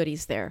of free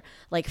goodies there,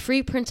 like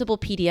free printable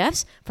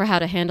PDFs for how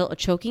to handle a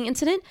choking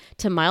incident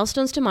to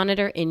milestones to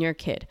monitor in your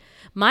kid.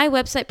 My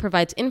website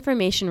provides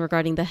information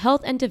regarding the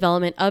health and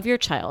development of your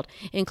child,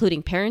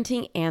 including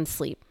parenting and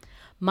sleep.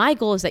 My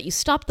goal is that you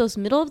stop those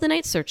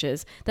middle-of-the-night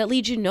searches that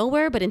lead you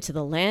nowhere but into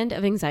the land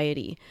of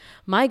anxiety.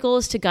 My goal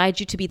is to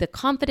guide you to be the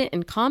confident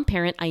and calm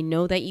parent I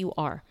know that you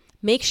are.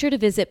 Make sure to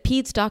visit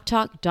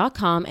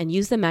PedsDocTalk.com and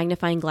use the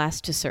magnifying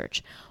glass to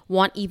search.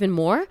 Want even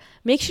more?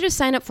 Make sure to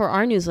sign up for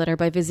our newsletter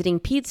by visiting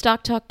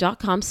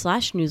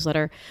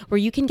PedsDocTalk.com/newsletter, where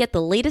you can get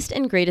the latest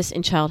and greatest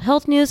in child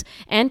health news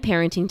and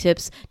parenting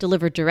tips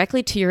delivered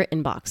directly to your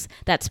inbox.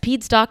 That's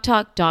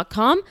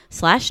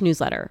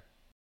PedsDocTalk.com/newsletter.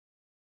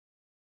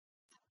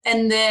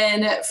 And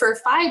then for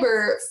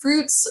fiber,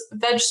 fruits,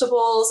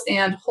 vegetables,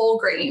 and whole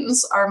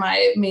grains are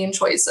my main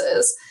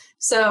choices.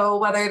 So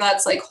whether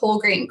that's like whole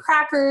grain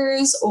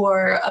crackers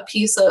or a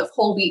piece of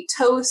whole wheat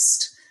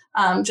toast,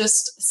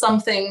 just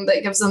something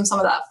that gives them some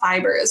of that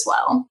fiber as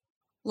well.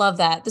 Love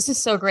that. This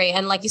is so great.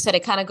 And like you said,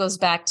 it kind of goes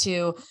back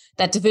to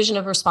that division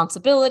of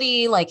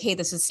responsibility, like, hey,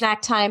 this is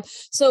snack time.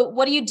 So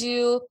what do you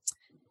do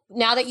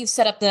now that you've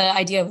set up the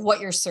idea of what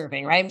you're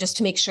serving, right? Just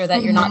to make sure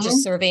that you're not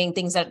just serving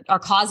things that are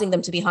causing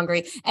them to be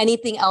hungry.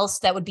 Anything else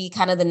that would be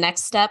kind of the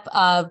next step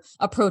of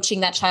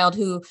approaching that child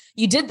who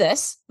you did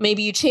this,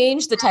 maybe you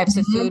changed the types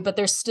of food, but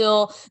they're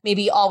still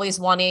maybe always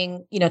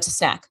wanting, to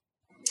snack?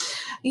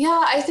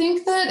 Yeah, I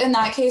think that in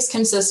that case,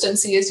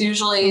 consistency is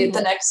usually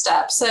the next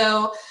step.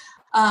 So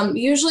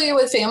usually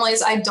with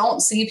families, I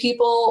don't see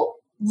people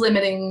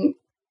limiting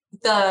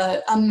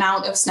the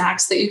amount of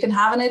snacks that you can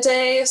have in a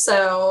day.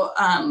 So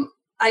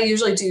I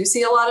usually do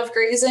see a lot of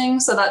grazing.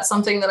 So that's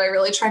something that I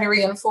really try to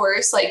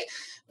reinforce. Like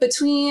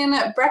between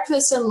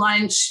breakfast and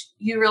lunch,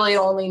 you really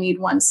only need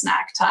one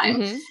snack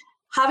time.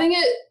 Having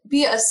it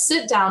be a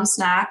sit-down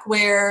snack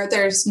where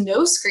there's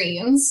no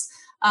screens,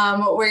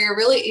 where you're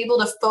really able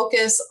to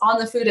focus on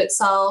the food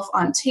itself,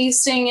 on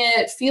tasting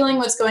it, feeling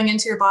what's going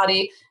into your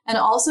body, and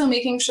also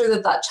making sure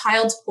that that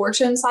child's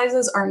portion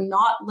sizes are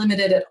not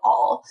limited at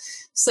all.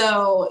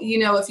 So,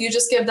 if you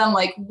just give them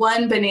like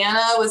one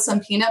banana with some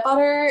peanut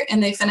butter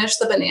and they finish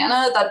the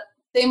banana, that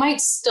they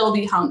might still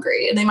be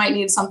hungry and they might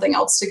need something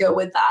else to go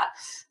with that.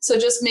 So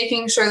just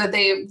making sure that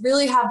they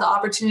really have the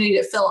opportunity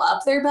to fill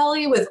up their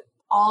belly with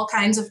all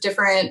kinds of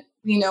different,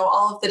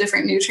 all of the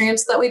different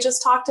nutrients that we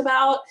just talked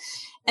about.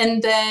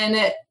 And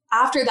then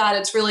after that,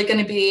 it's really going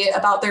to be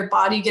about their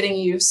body getting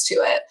used to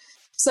it.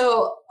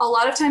 So a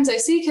lot of times I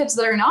see kids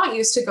that are not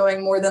used to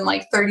going more than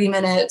like 30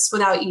 minutes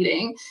without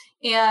eating.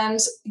 And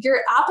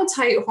your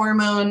appetite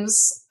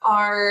hormones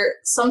are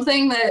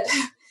something that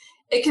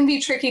it can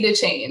be tricky to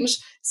change.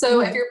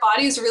 So if your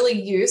body's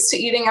really used to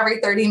eating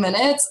every 30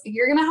 minutes,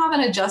 you're going to have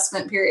an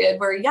adjustment period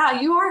where,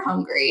 you are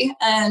hungry.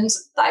 And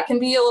that can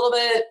be a little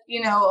bit,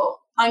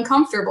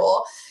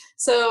 uncomfortable.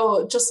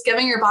 So just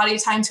giving your body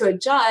time to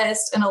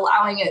adjust and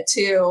allowing it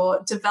to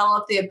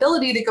develop the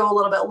ability to go a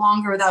little bit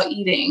longer without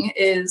eating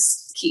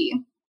is key.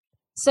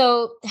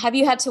 So have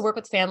you had to work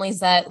with families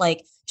that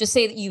just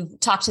say that you've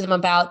talked to them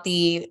about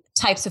the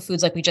types of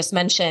foods like we just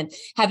mentioned?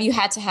 Have you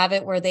had to have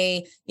it where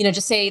they,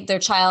 just say their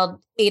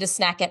child ate a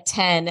snack at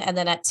 10 and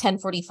then at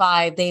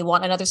 10:45, they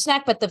want another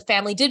snack, but the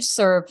family did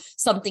serve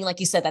something, like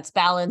you said, that's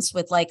balanced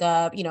with like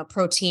a,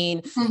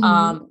 protein,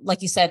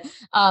 like you said,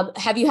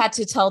 have you had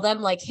to tell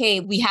them hey,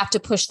 we have to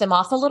push them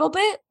off a little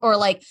bit? Or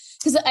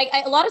because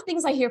a lot of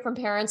things I hear from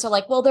parents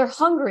are well, they're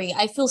hungry.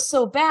 I feel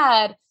so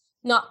bad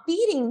not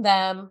feeding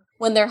them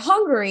when they're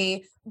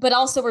hungry, but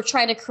also we're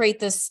trying to create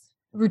this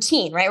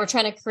routine, right? We're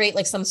trying to create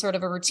some sort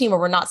of a routine where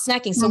we're not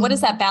snacking. So what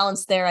is that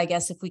balance there? I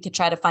guess if we could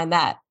try to find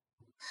that.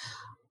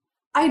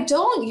 I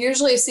don't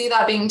usually see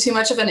that being too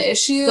much of an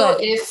issue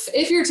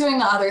if you're doing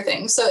the other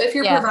things. So if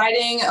you're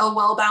providing a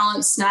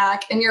well-balanced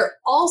snack and you're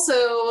also,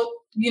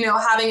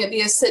 having it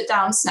be a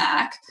sit-down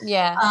snack,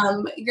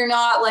 you're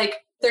not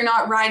they're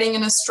not riding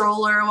in a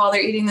stroller while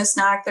they're eating the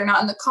snack. They're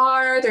not in the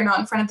car. They're not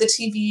in front of the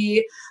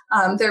TV.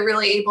 They're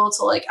really able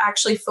to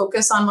actually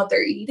focus on what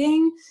they're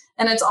eating.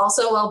 And it's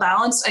also well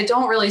balanced. I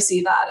don't really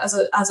see that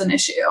as an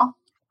issue.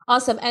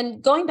 Awesome.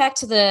 And going back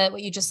to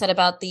what you just said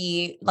about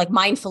the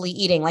mindfully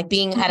eating,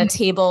 being at a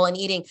table and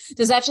eating,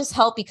 does that just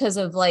help because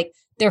of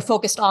they're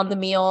focused on the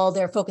meal,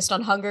 they're focused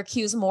on hunger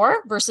cues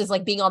more versus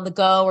being on the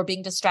go or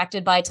being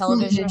distracted by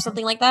television or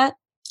something like that?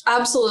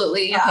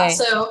 Absolutely. Yeah. Okay.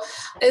 So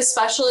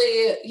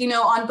especially,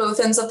 on both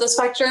ends of the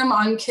spectrum,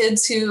 on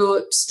kids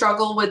who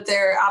struggle with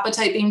their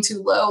appetite being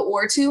too low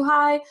or too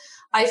high,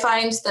 I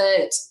find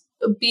that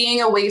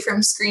being away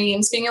from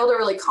screens, being able to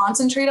really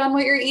concentrate on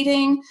what you're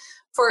eating,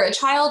 for a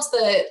child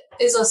that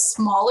is a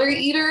smaller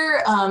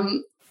eater,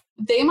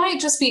 they might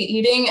just be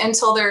eating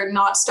until they're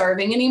not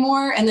starving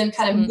anymore and then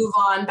kind of move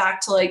on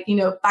back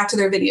to back to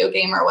their video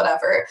game or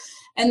whatever.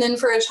 And then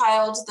for a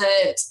child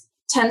that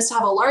tends to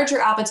have a larger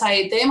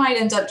appetite, they might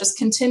end up just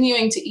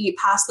continuing to eat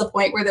past the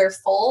point where they're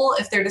full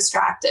if they're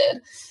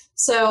distracted.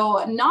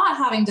 So not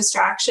having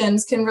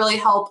distractions can really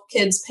help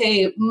kids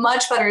pay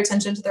much better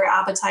attention to their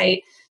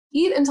appetite,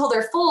 eat until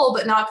they're full,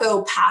 but not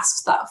go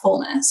past that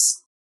fullness.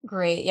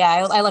 Great.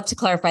 Yeah, I love to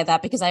clarify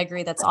that because I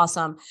agree. That's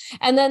awesome.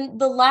 And then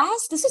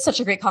this is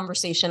such a great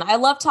conversation. I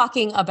love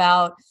talking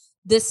about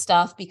this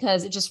stuff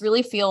because it just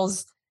really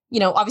feels,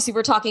 obviously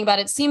we're talking about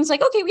it. Seems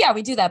okay, yeah,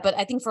 we do that. But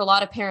I think for a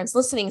lot of parents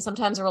listening,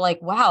 sometimes we're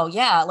wow,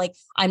 yeah,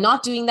 I'm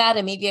not doing that.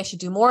 And maybe I should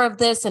do more of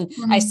this. And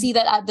I see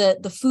that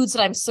the foods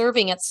that I'm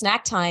serving at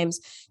snack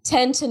times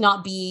tend to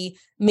not be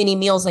mini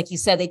meals. Like you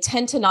said, they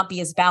tend to not be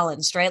as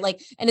balanced, right?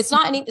 And it's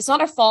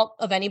not a fault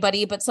of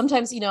anybody, but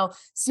sometimes,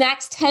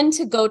 snacks tend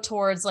to go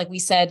towards, like we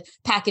said,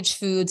 packaged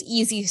foods,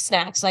 easy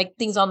snacks,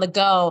 things on the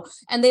go.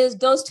 And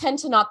those tend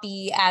to not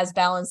be as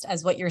balanced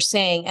as what you're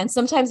saying. And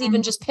sometimes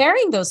even just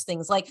pairing those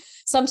things,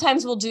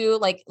 sometimes we'll do,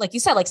 like you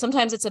said,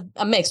 sometimes it's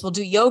a mix. We'll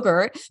do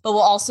yogurt, but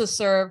we'll also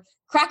serve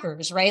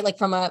crackers, right? Like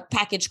from a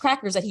packaged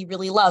crackers that he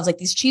really loves, like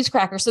these cheese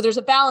crackers. So there's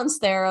a balance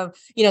there of,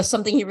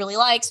 something he really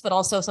likes, but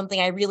also something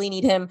I really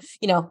need him,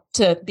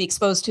 to be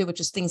exposed to, which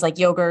is things like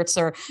yogurts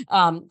or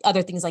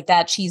other things like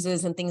that,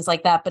 cheeses and things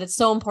like that. But it's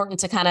so important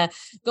to kind of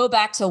go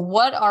back to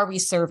what are we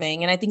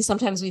serving? And I think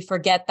sometimes we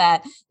forget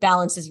that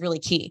balance is really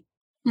key.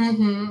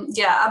 Mm-hmm.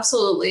 Yeah,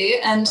 absolutely.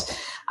 And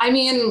I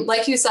mean,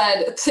 like you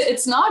said,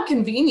 it's not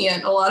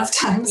convenient a lot of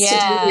times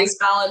to do these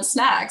balanced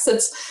snacks.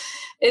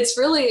 It's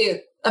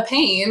really a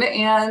pain.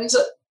 And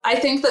I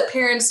think that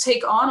parents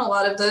take on a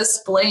lot of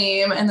this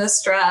blame and this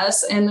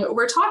stress. And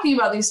we're talking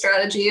about these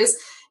strategies.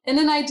 In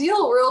an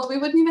ideal world, we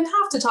wouldn't even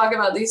have to talk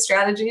about these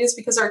strategies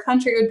because our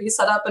country would be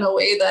set up in a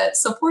way that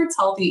supports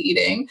healthy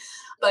eating.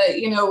 But,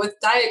 with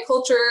diet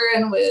culture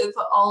and with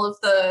all of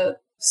the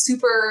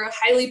super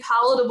highly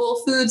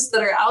palatable foods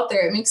that are out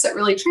there, it makes it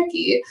really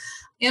tricky.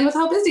 And with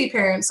how busy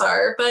parents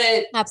are.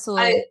 But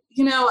absolutely,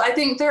 I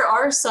think there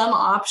are some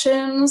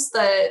options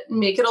that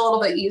make it a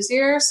little bit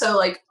easier. So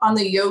like on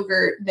the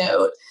yogurt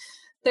note,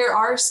 there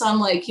are some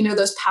like,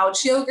 those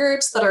pouch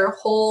yogurts that are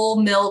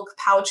whole milk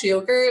pouch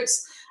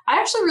yogurts. I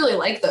actually really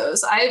like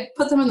those. I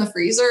put them in the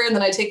freezer and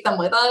then I take them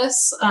with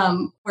us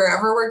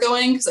wherever we're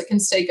going because it can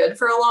stay good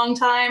for a long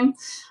time.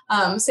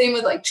 Same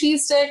with like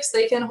cheese sticks,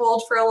 they can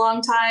hold for a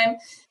long time.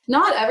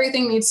 Not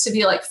everything needs to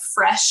be like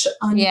fresh,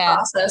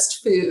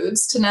 unprocessed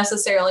foods to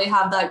necessarily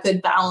have that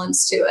good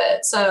balance to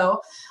it.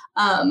 So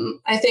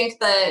I think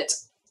that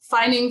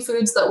finding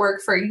foods that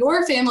work for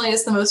your family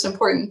is the most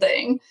important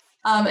thing.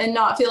 And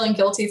not feeling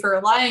guilty for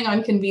relying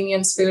on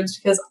convenience foods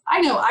because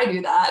I know I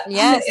do that.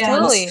 Yes,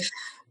 totally.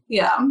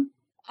 Yeah.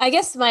 I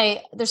guess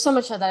there's so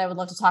much that I would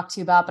love to talk to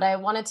you about, but I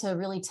wanted to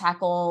really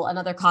tackle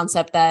another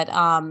concept that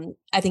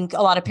I think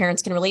a lot of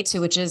parents can relate to,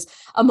 which is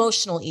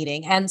emotional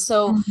eating. And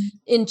so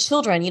in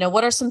children,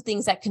 what are some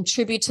things that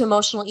contribute to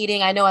emotional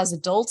eating? I know as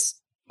adults,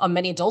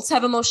 many adults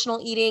have emotional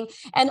eating.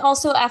 And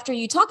also after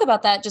you talk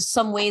about that, just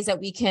some ways that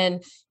we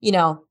can,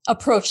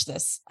 approach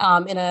this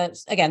in a,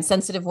 again,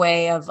 sensitive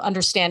way of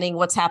understanding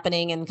what's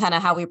happening and kind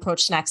of how we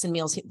approach snacks and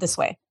meals this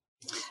way.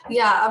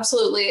 Yeah,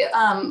 absolutely.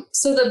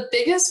 So the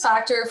biggest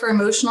factor for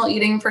emotional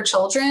eating for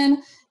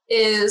children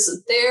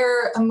is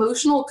their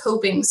emotional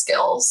coping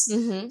skills.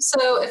 Mm-hmm.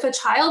 So if a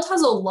child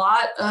has a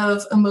lot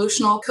of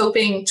emotional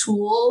coping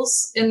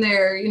tools in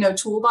their,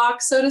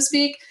 toolbox, so to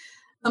speak,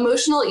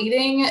 emotional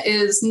eating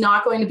is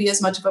not going to be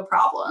as much of a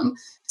problem.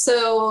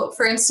 So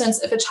for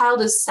instance, if a child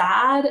is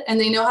sad and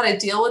they know how to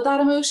deal with that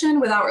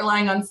emotion without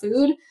relying on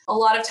food, a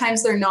lot of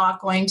times they're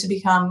not going to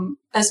become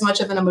as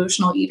much of an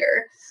emotional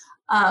eater.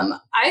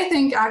 I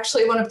think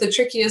actually one of the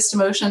trickiest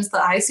emotions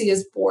that I see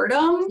is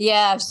boredom.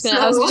 Yeah, I was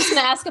just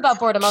going to ask about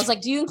boredom. I was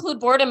like, do you include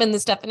boredom in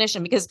this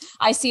definition? Because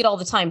I see it all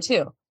the time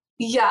too.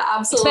 Yeah,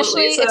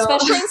 absolutely.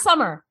 Especially in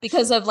summer,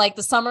 because of like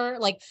the summer,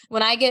 like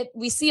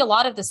we see a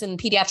lot of this in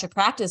pediatric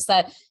practice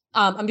that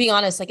I'm being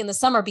honest, like in the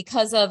summer,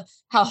 because of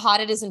how hot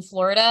it is in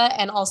Florida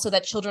and also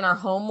that children are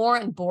home more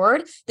and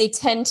bored, they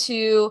tend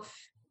to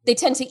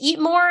eat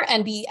more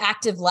and be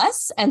active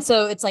less. And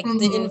so it's like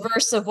the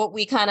inverse of what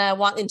we kind of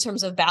want in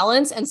terms of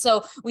balance. And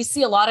so we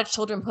see a lot of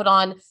children put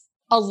on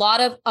a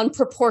lot of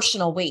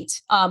unproportional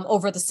weight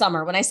over the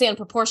summer. When I say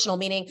unproportional,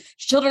 meaning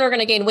children are going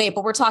to gain weight,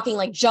 but we're talking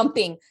like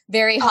jumping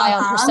very high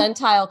on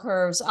percentile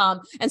curves.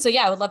 And so,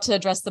 yeah, I would love to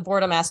address the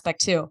boredom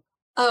aspect too.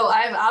 Oh,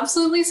 I've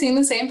absolutely seen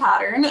the same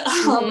pattern.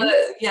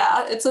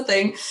 Yeah, it's a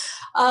thing.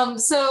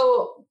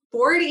 So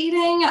bored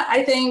eating,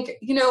 I think,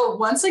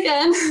 once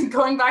again,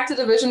 going back to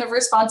division of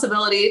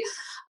responsibility,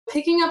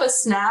 picking up a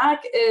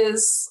snack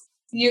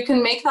you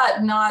can make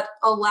that not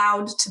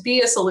allowed to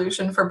be a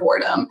solution for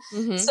boredom.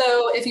 Mm-hmm.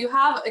 So if you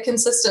have a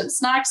consistent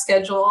snack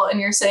schedule and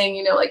you're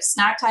saying, like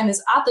snack time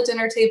is at the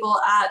dinner table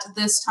at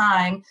this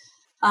time,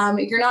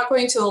 you're not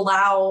going to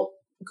allow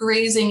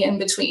grazing in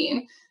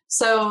between.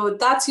 So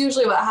that's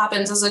usually what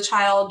happens as a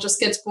child just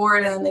gets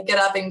bored and then they get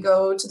up and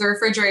go to the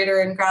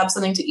refrigerator and grab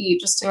something to eat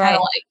just to kind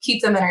of like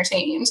keep them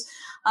entertained.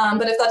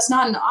 But if that's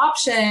not an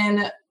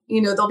option,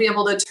 they'll be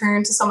able to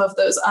turn to some of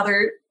those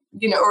other,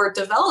 or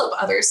develop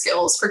other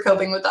skills for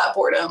coping with that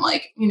boredom.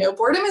 Like,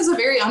 boredom is a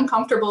very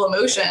uncomfortable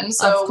emotion.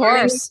 So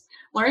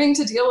learning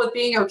to deal with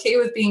being okay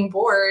with being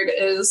bored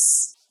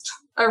is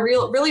a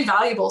really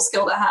valuable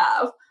skill to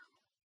have.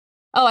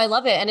 Oh, I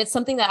love it. And it's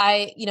something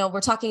that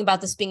we're talking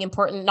about this being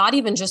important, not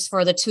even just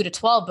for the 2 to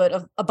 12,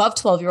 but above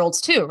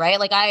 12-year-olds too, right?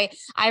 Like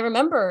I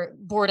remember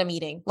boredom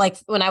eating, like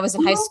when I was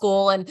in high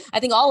school. And I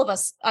think all of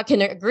us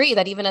can agree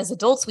that even as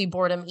adults, we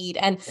boredom eat.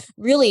 And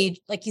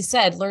really, like you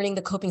said, learning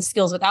the coping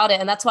skills without it.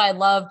 And that's why I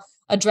love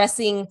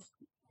addressing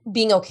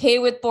being okay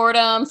with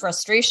boredom,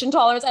 frustration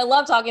tolerance. I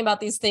love talking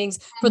about these things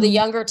for the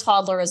younger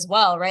toddler as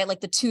well, right?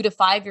 Like the 2 to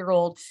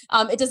 5-year-old.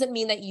 It doesn't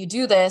mean that you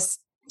do this,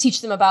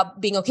 teach them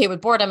about being okay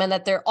with boredom and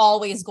that they're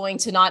always going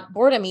to not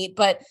boredom eat,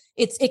 but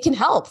it can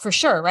help for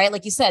sure, right?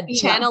 Like you said,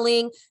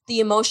 channeling the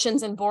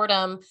emotions and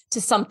boredom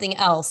to something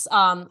else.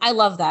 I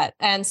love that.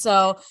 And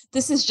so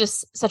this is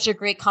just such a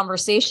great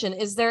conversation.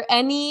 Is there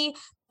any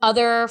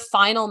other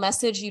final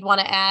message you'd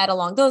want to add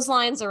along those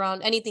lines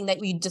around anything that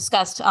we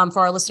discussed for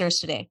our listeners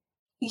today?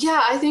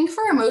 Yeah, I think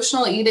for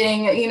emotional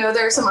eating,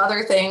 there are some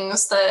other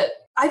things that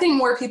I think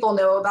more people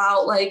know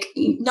about, like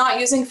not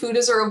using food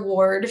as a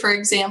reward, for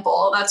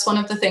example. That's one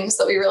of the things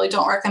that we really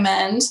don't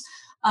recommend.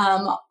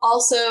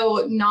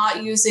 Also, not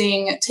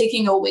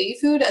taking away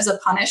food as a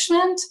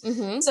punishment.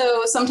 Mm-hmm.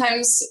 So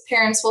sometimes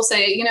parents will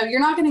say,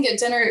 you're not going to get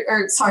dinner,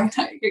 or sorry,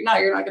 you're not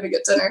going to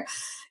get dinner.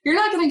 You're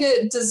not going to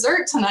get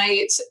dessert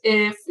tonight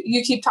if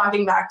you keep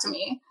talking back to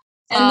me.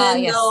 And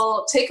then yes.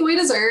 They'll take away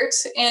dessert.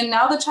 And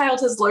now the child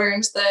has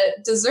learned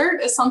that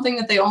dessert is something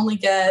that they only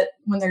get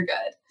when they're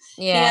good.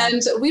 Yeah. And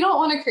we don't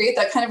want to create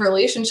that kind of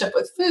relationship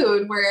with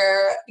food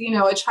where,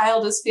 a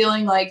child is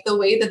feeling like the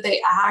way that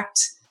they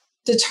act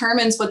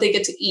determines what they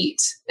get to eat.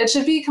 It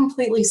should be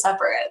completely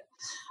separate.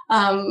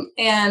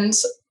 And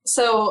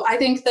so I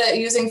think that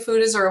using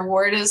food as a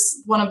reward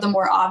is one of the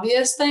more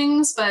obvious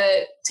things,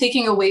 but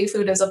taking away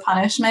food as a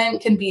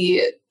punishment can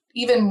be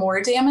even more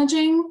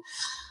damaging.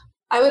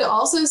 I would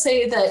also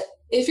say that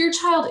if your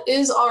child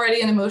is already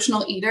an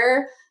emotional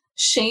eater,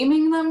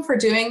 shaming them for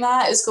doing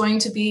that is going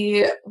to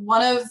be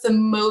one of the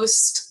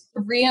most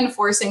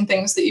reinforcing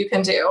things that you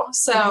can do.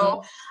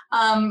 So,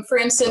 for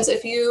instance,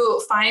 if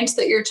you find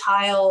that your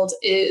child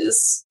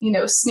is,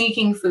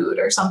 sneaking food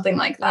or something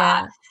like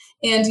that,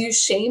 and you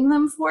shame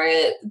them for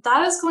it,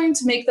 that is going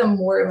to make them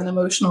more of an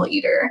emotional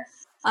eater,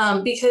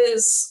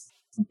 because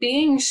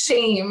being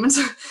shamed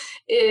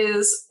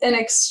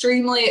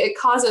it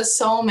causes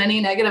so many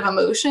negative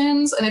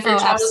emotions. And if your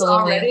child is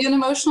already an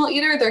emotional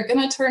eater, they're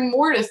going to turn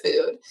more to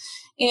food.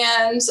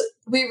 And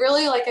we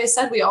really, like I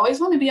said, we always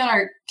want to be on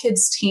our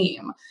kids'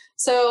 team.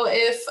 So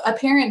if a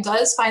parent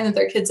does find that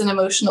their kid's an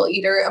emotional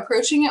eater,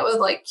 approaching it with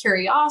like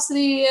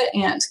curiosity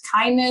and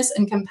kindness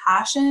and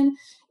compassion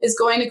is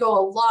going to go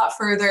a lot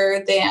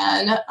further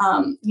than,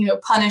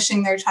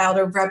 punishing their child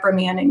or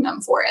reprimanding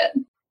them for it.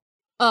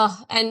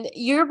 And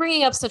you're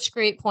bringing up such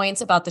great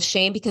points about the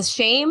shame, because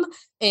shame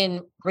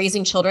in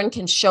raising children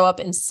can show up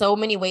in so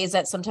many ways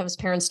that sometimes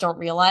parents don't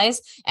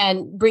realize.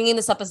 And bringing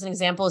this up as an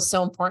example is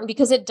so important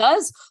because it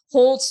does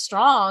hold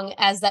strong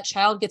as that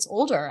child gets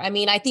older. I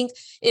mean, I think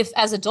if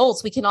as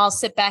adults, we can all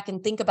sit back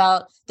and think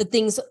about the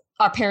things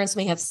our parents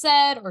may have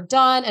said or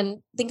done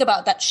and think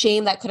about that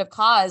shame that could have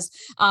caused.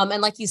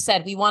 And like you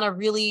said, we want to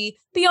really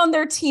be on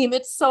their team.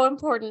 It's so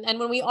important. And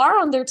when we are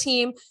on their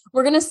team,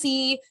 we're going to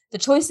see the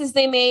choices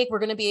they make. We're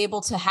going to be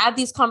able to have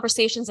these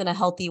conversations in a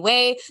healthy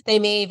way. They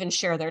may even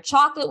share their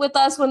chocolate with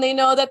us when they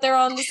know that they're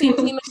on the same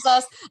team as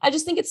us. I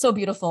just think it's so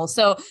beautiful.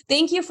 So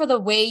thank you for the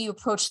way you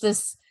approach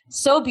this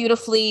so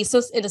beautifully,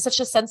 so in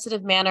such a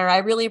sensitive manner. I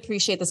really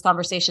appreciate this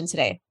conversation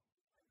today.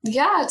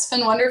 Yeah, it's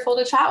been wonderful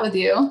to chat with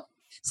you.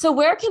 So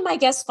where can my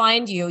guests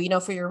find you,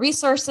 for your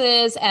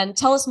resources, and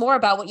tell us more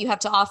about what you have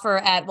to offer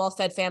at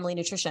Well-Fed Family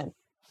Nutrition?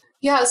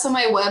 Yeah, so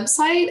my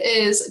website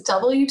is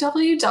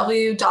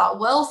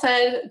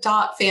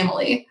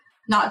www.wellfed.family,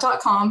 not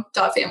 .com,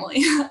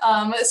 .family.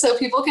 So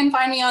people can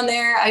find me on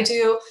there. I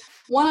do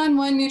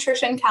one-on-one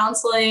nutrition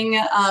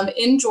counseling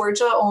in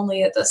Georgia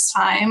only at this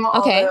time.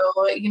 Okay.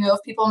 Although,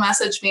 if people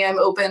message me, I'm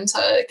open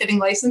to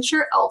getting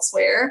licensure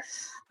elsewhere.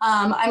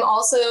 I'm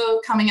also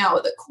coming out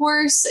with a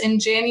course in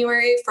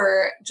January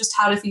for just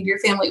how to feed your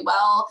family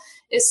well,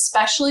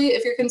 especially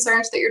if you're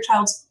concerned that your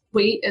child's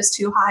weight is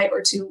too high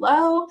or too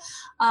low.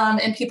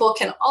 And people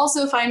can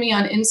also find me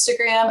on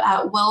Instagram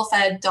at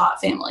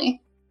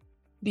wellfed.family.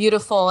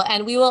 Beautiful.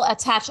 And we will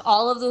attach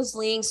all of those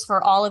links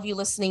for all of you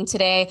listening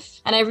today.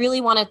 And I really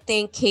want to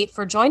thank Kate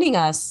for joining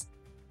us.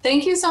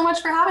 Thank you so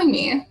much for having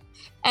me.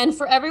 And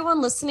for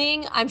everyone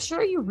listening, I'm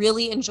sure you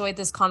really enjoyed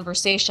this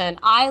conversation.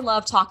 I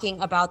love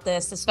talking about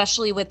this,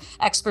 especially with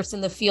experts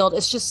in the field.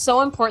 It's just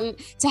so important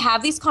to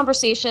have these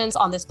conversations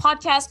on this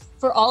podcast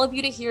for all of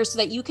you to hear so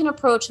that you can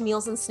approach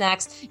meals and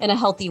snacks in a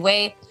healthy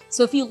way.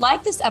 So if you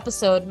like this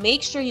episode,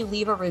 make sure you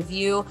leave a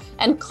review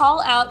and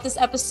call out this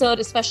episode,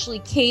 especially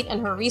Kate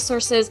and her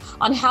resources,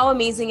 on how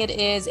amazing it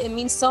is. It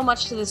means so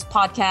much to this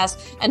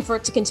podcast and for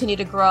it to continue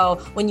to grow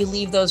when you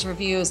leave those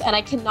reviews. And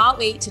I cannot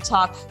wait to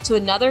talk to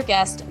another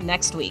guest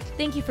next week.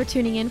 Thank you for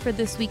tuning in for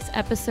this week's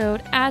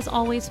episode. As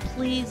always,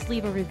 please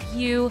leave a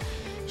review.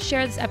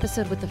 Share this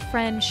episode with a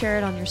friend, share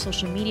it on your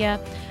social media.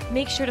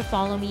 Make sure to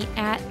follow me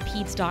at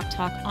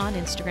PedsDocTalk on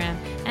Instagram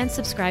and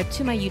subscribe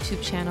to my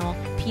YouTube channel,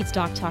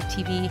 PedsDocTalk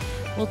TV.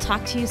 We'll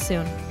talk to you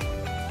soon.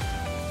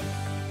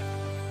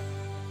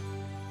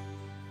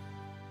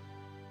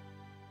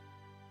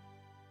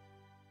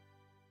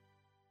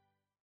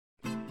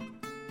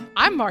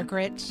 I'm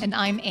Margaret. And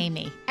I'm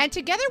Amy. And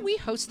together we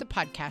host the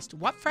podcast,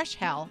 What Fresh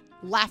Hell?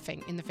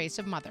 Laughing in the Face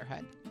of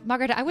Motherhood.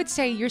 Margaret, I would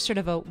say you're sort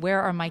of a where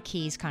are my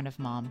keys kind of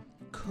mom.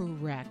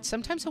 Correct.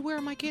 Sometimes a where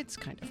are my kids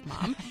kind of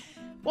mom.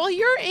 Well,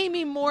 you're,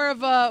 Amy, more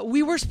of a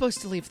we were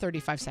supposed to leave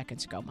 35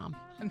 seconds ago, mom.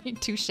 I mean,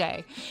 touche.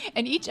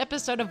 In each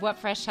episode of What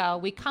Fresh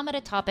Hell, we come at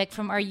a topic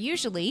from our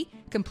usually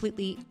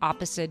completely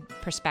opposite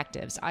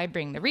perspectives. I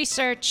bring the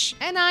research.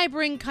 And I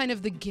bring kind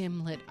of the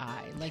gimlet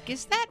eye. Like,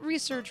 is that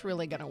research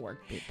really going to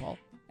work, people?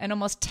 And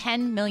almost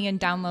 10 million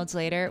downloads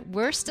later,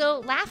 we're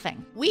still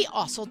laughing. We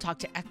also talk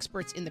to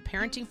experts in the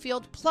parenting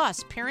field,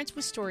 plus parents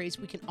with stories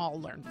we can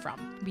all learn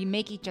from. We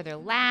make each other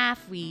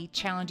laugh, we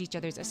challenge each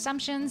other's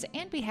assumptions,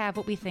 and we have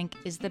what we think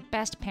is the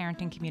best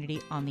parenting community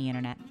on the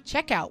internet.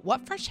 Check out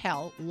What Fresh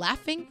Hell,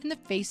 Laughing in the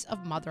Face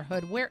of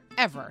Motherhood,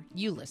 wherever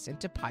you listen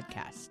to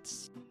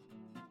podcasts.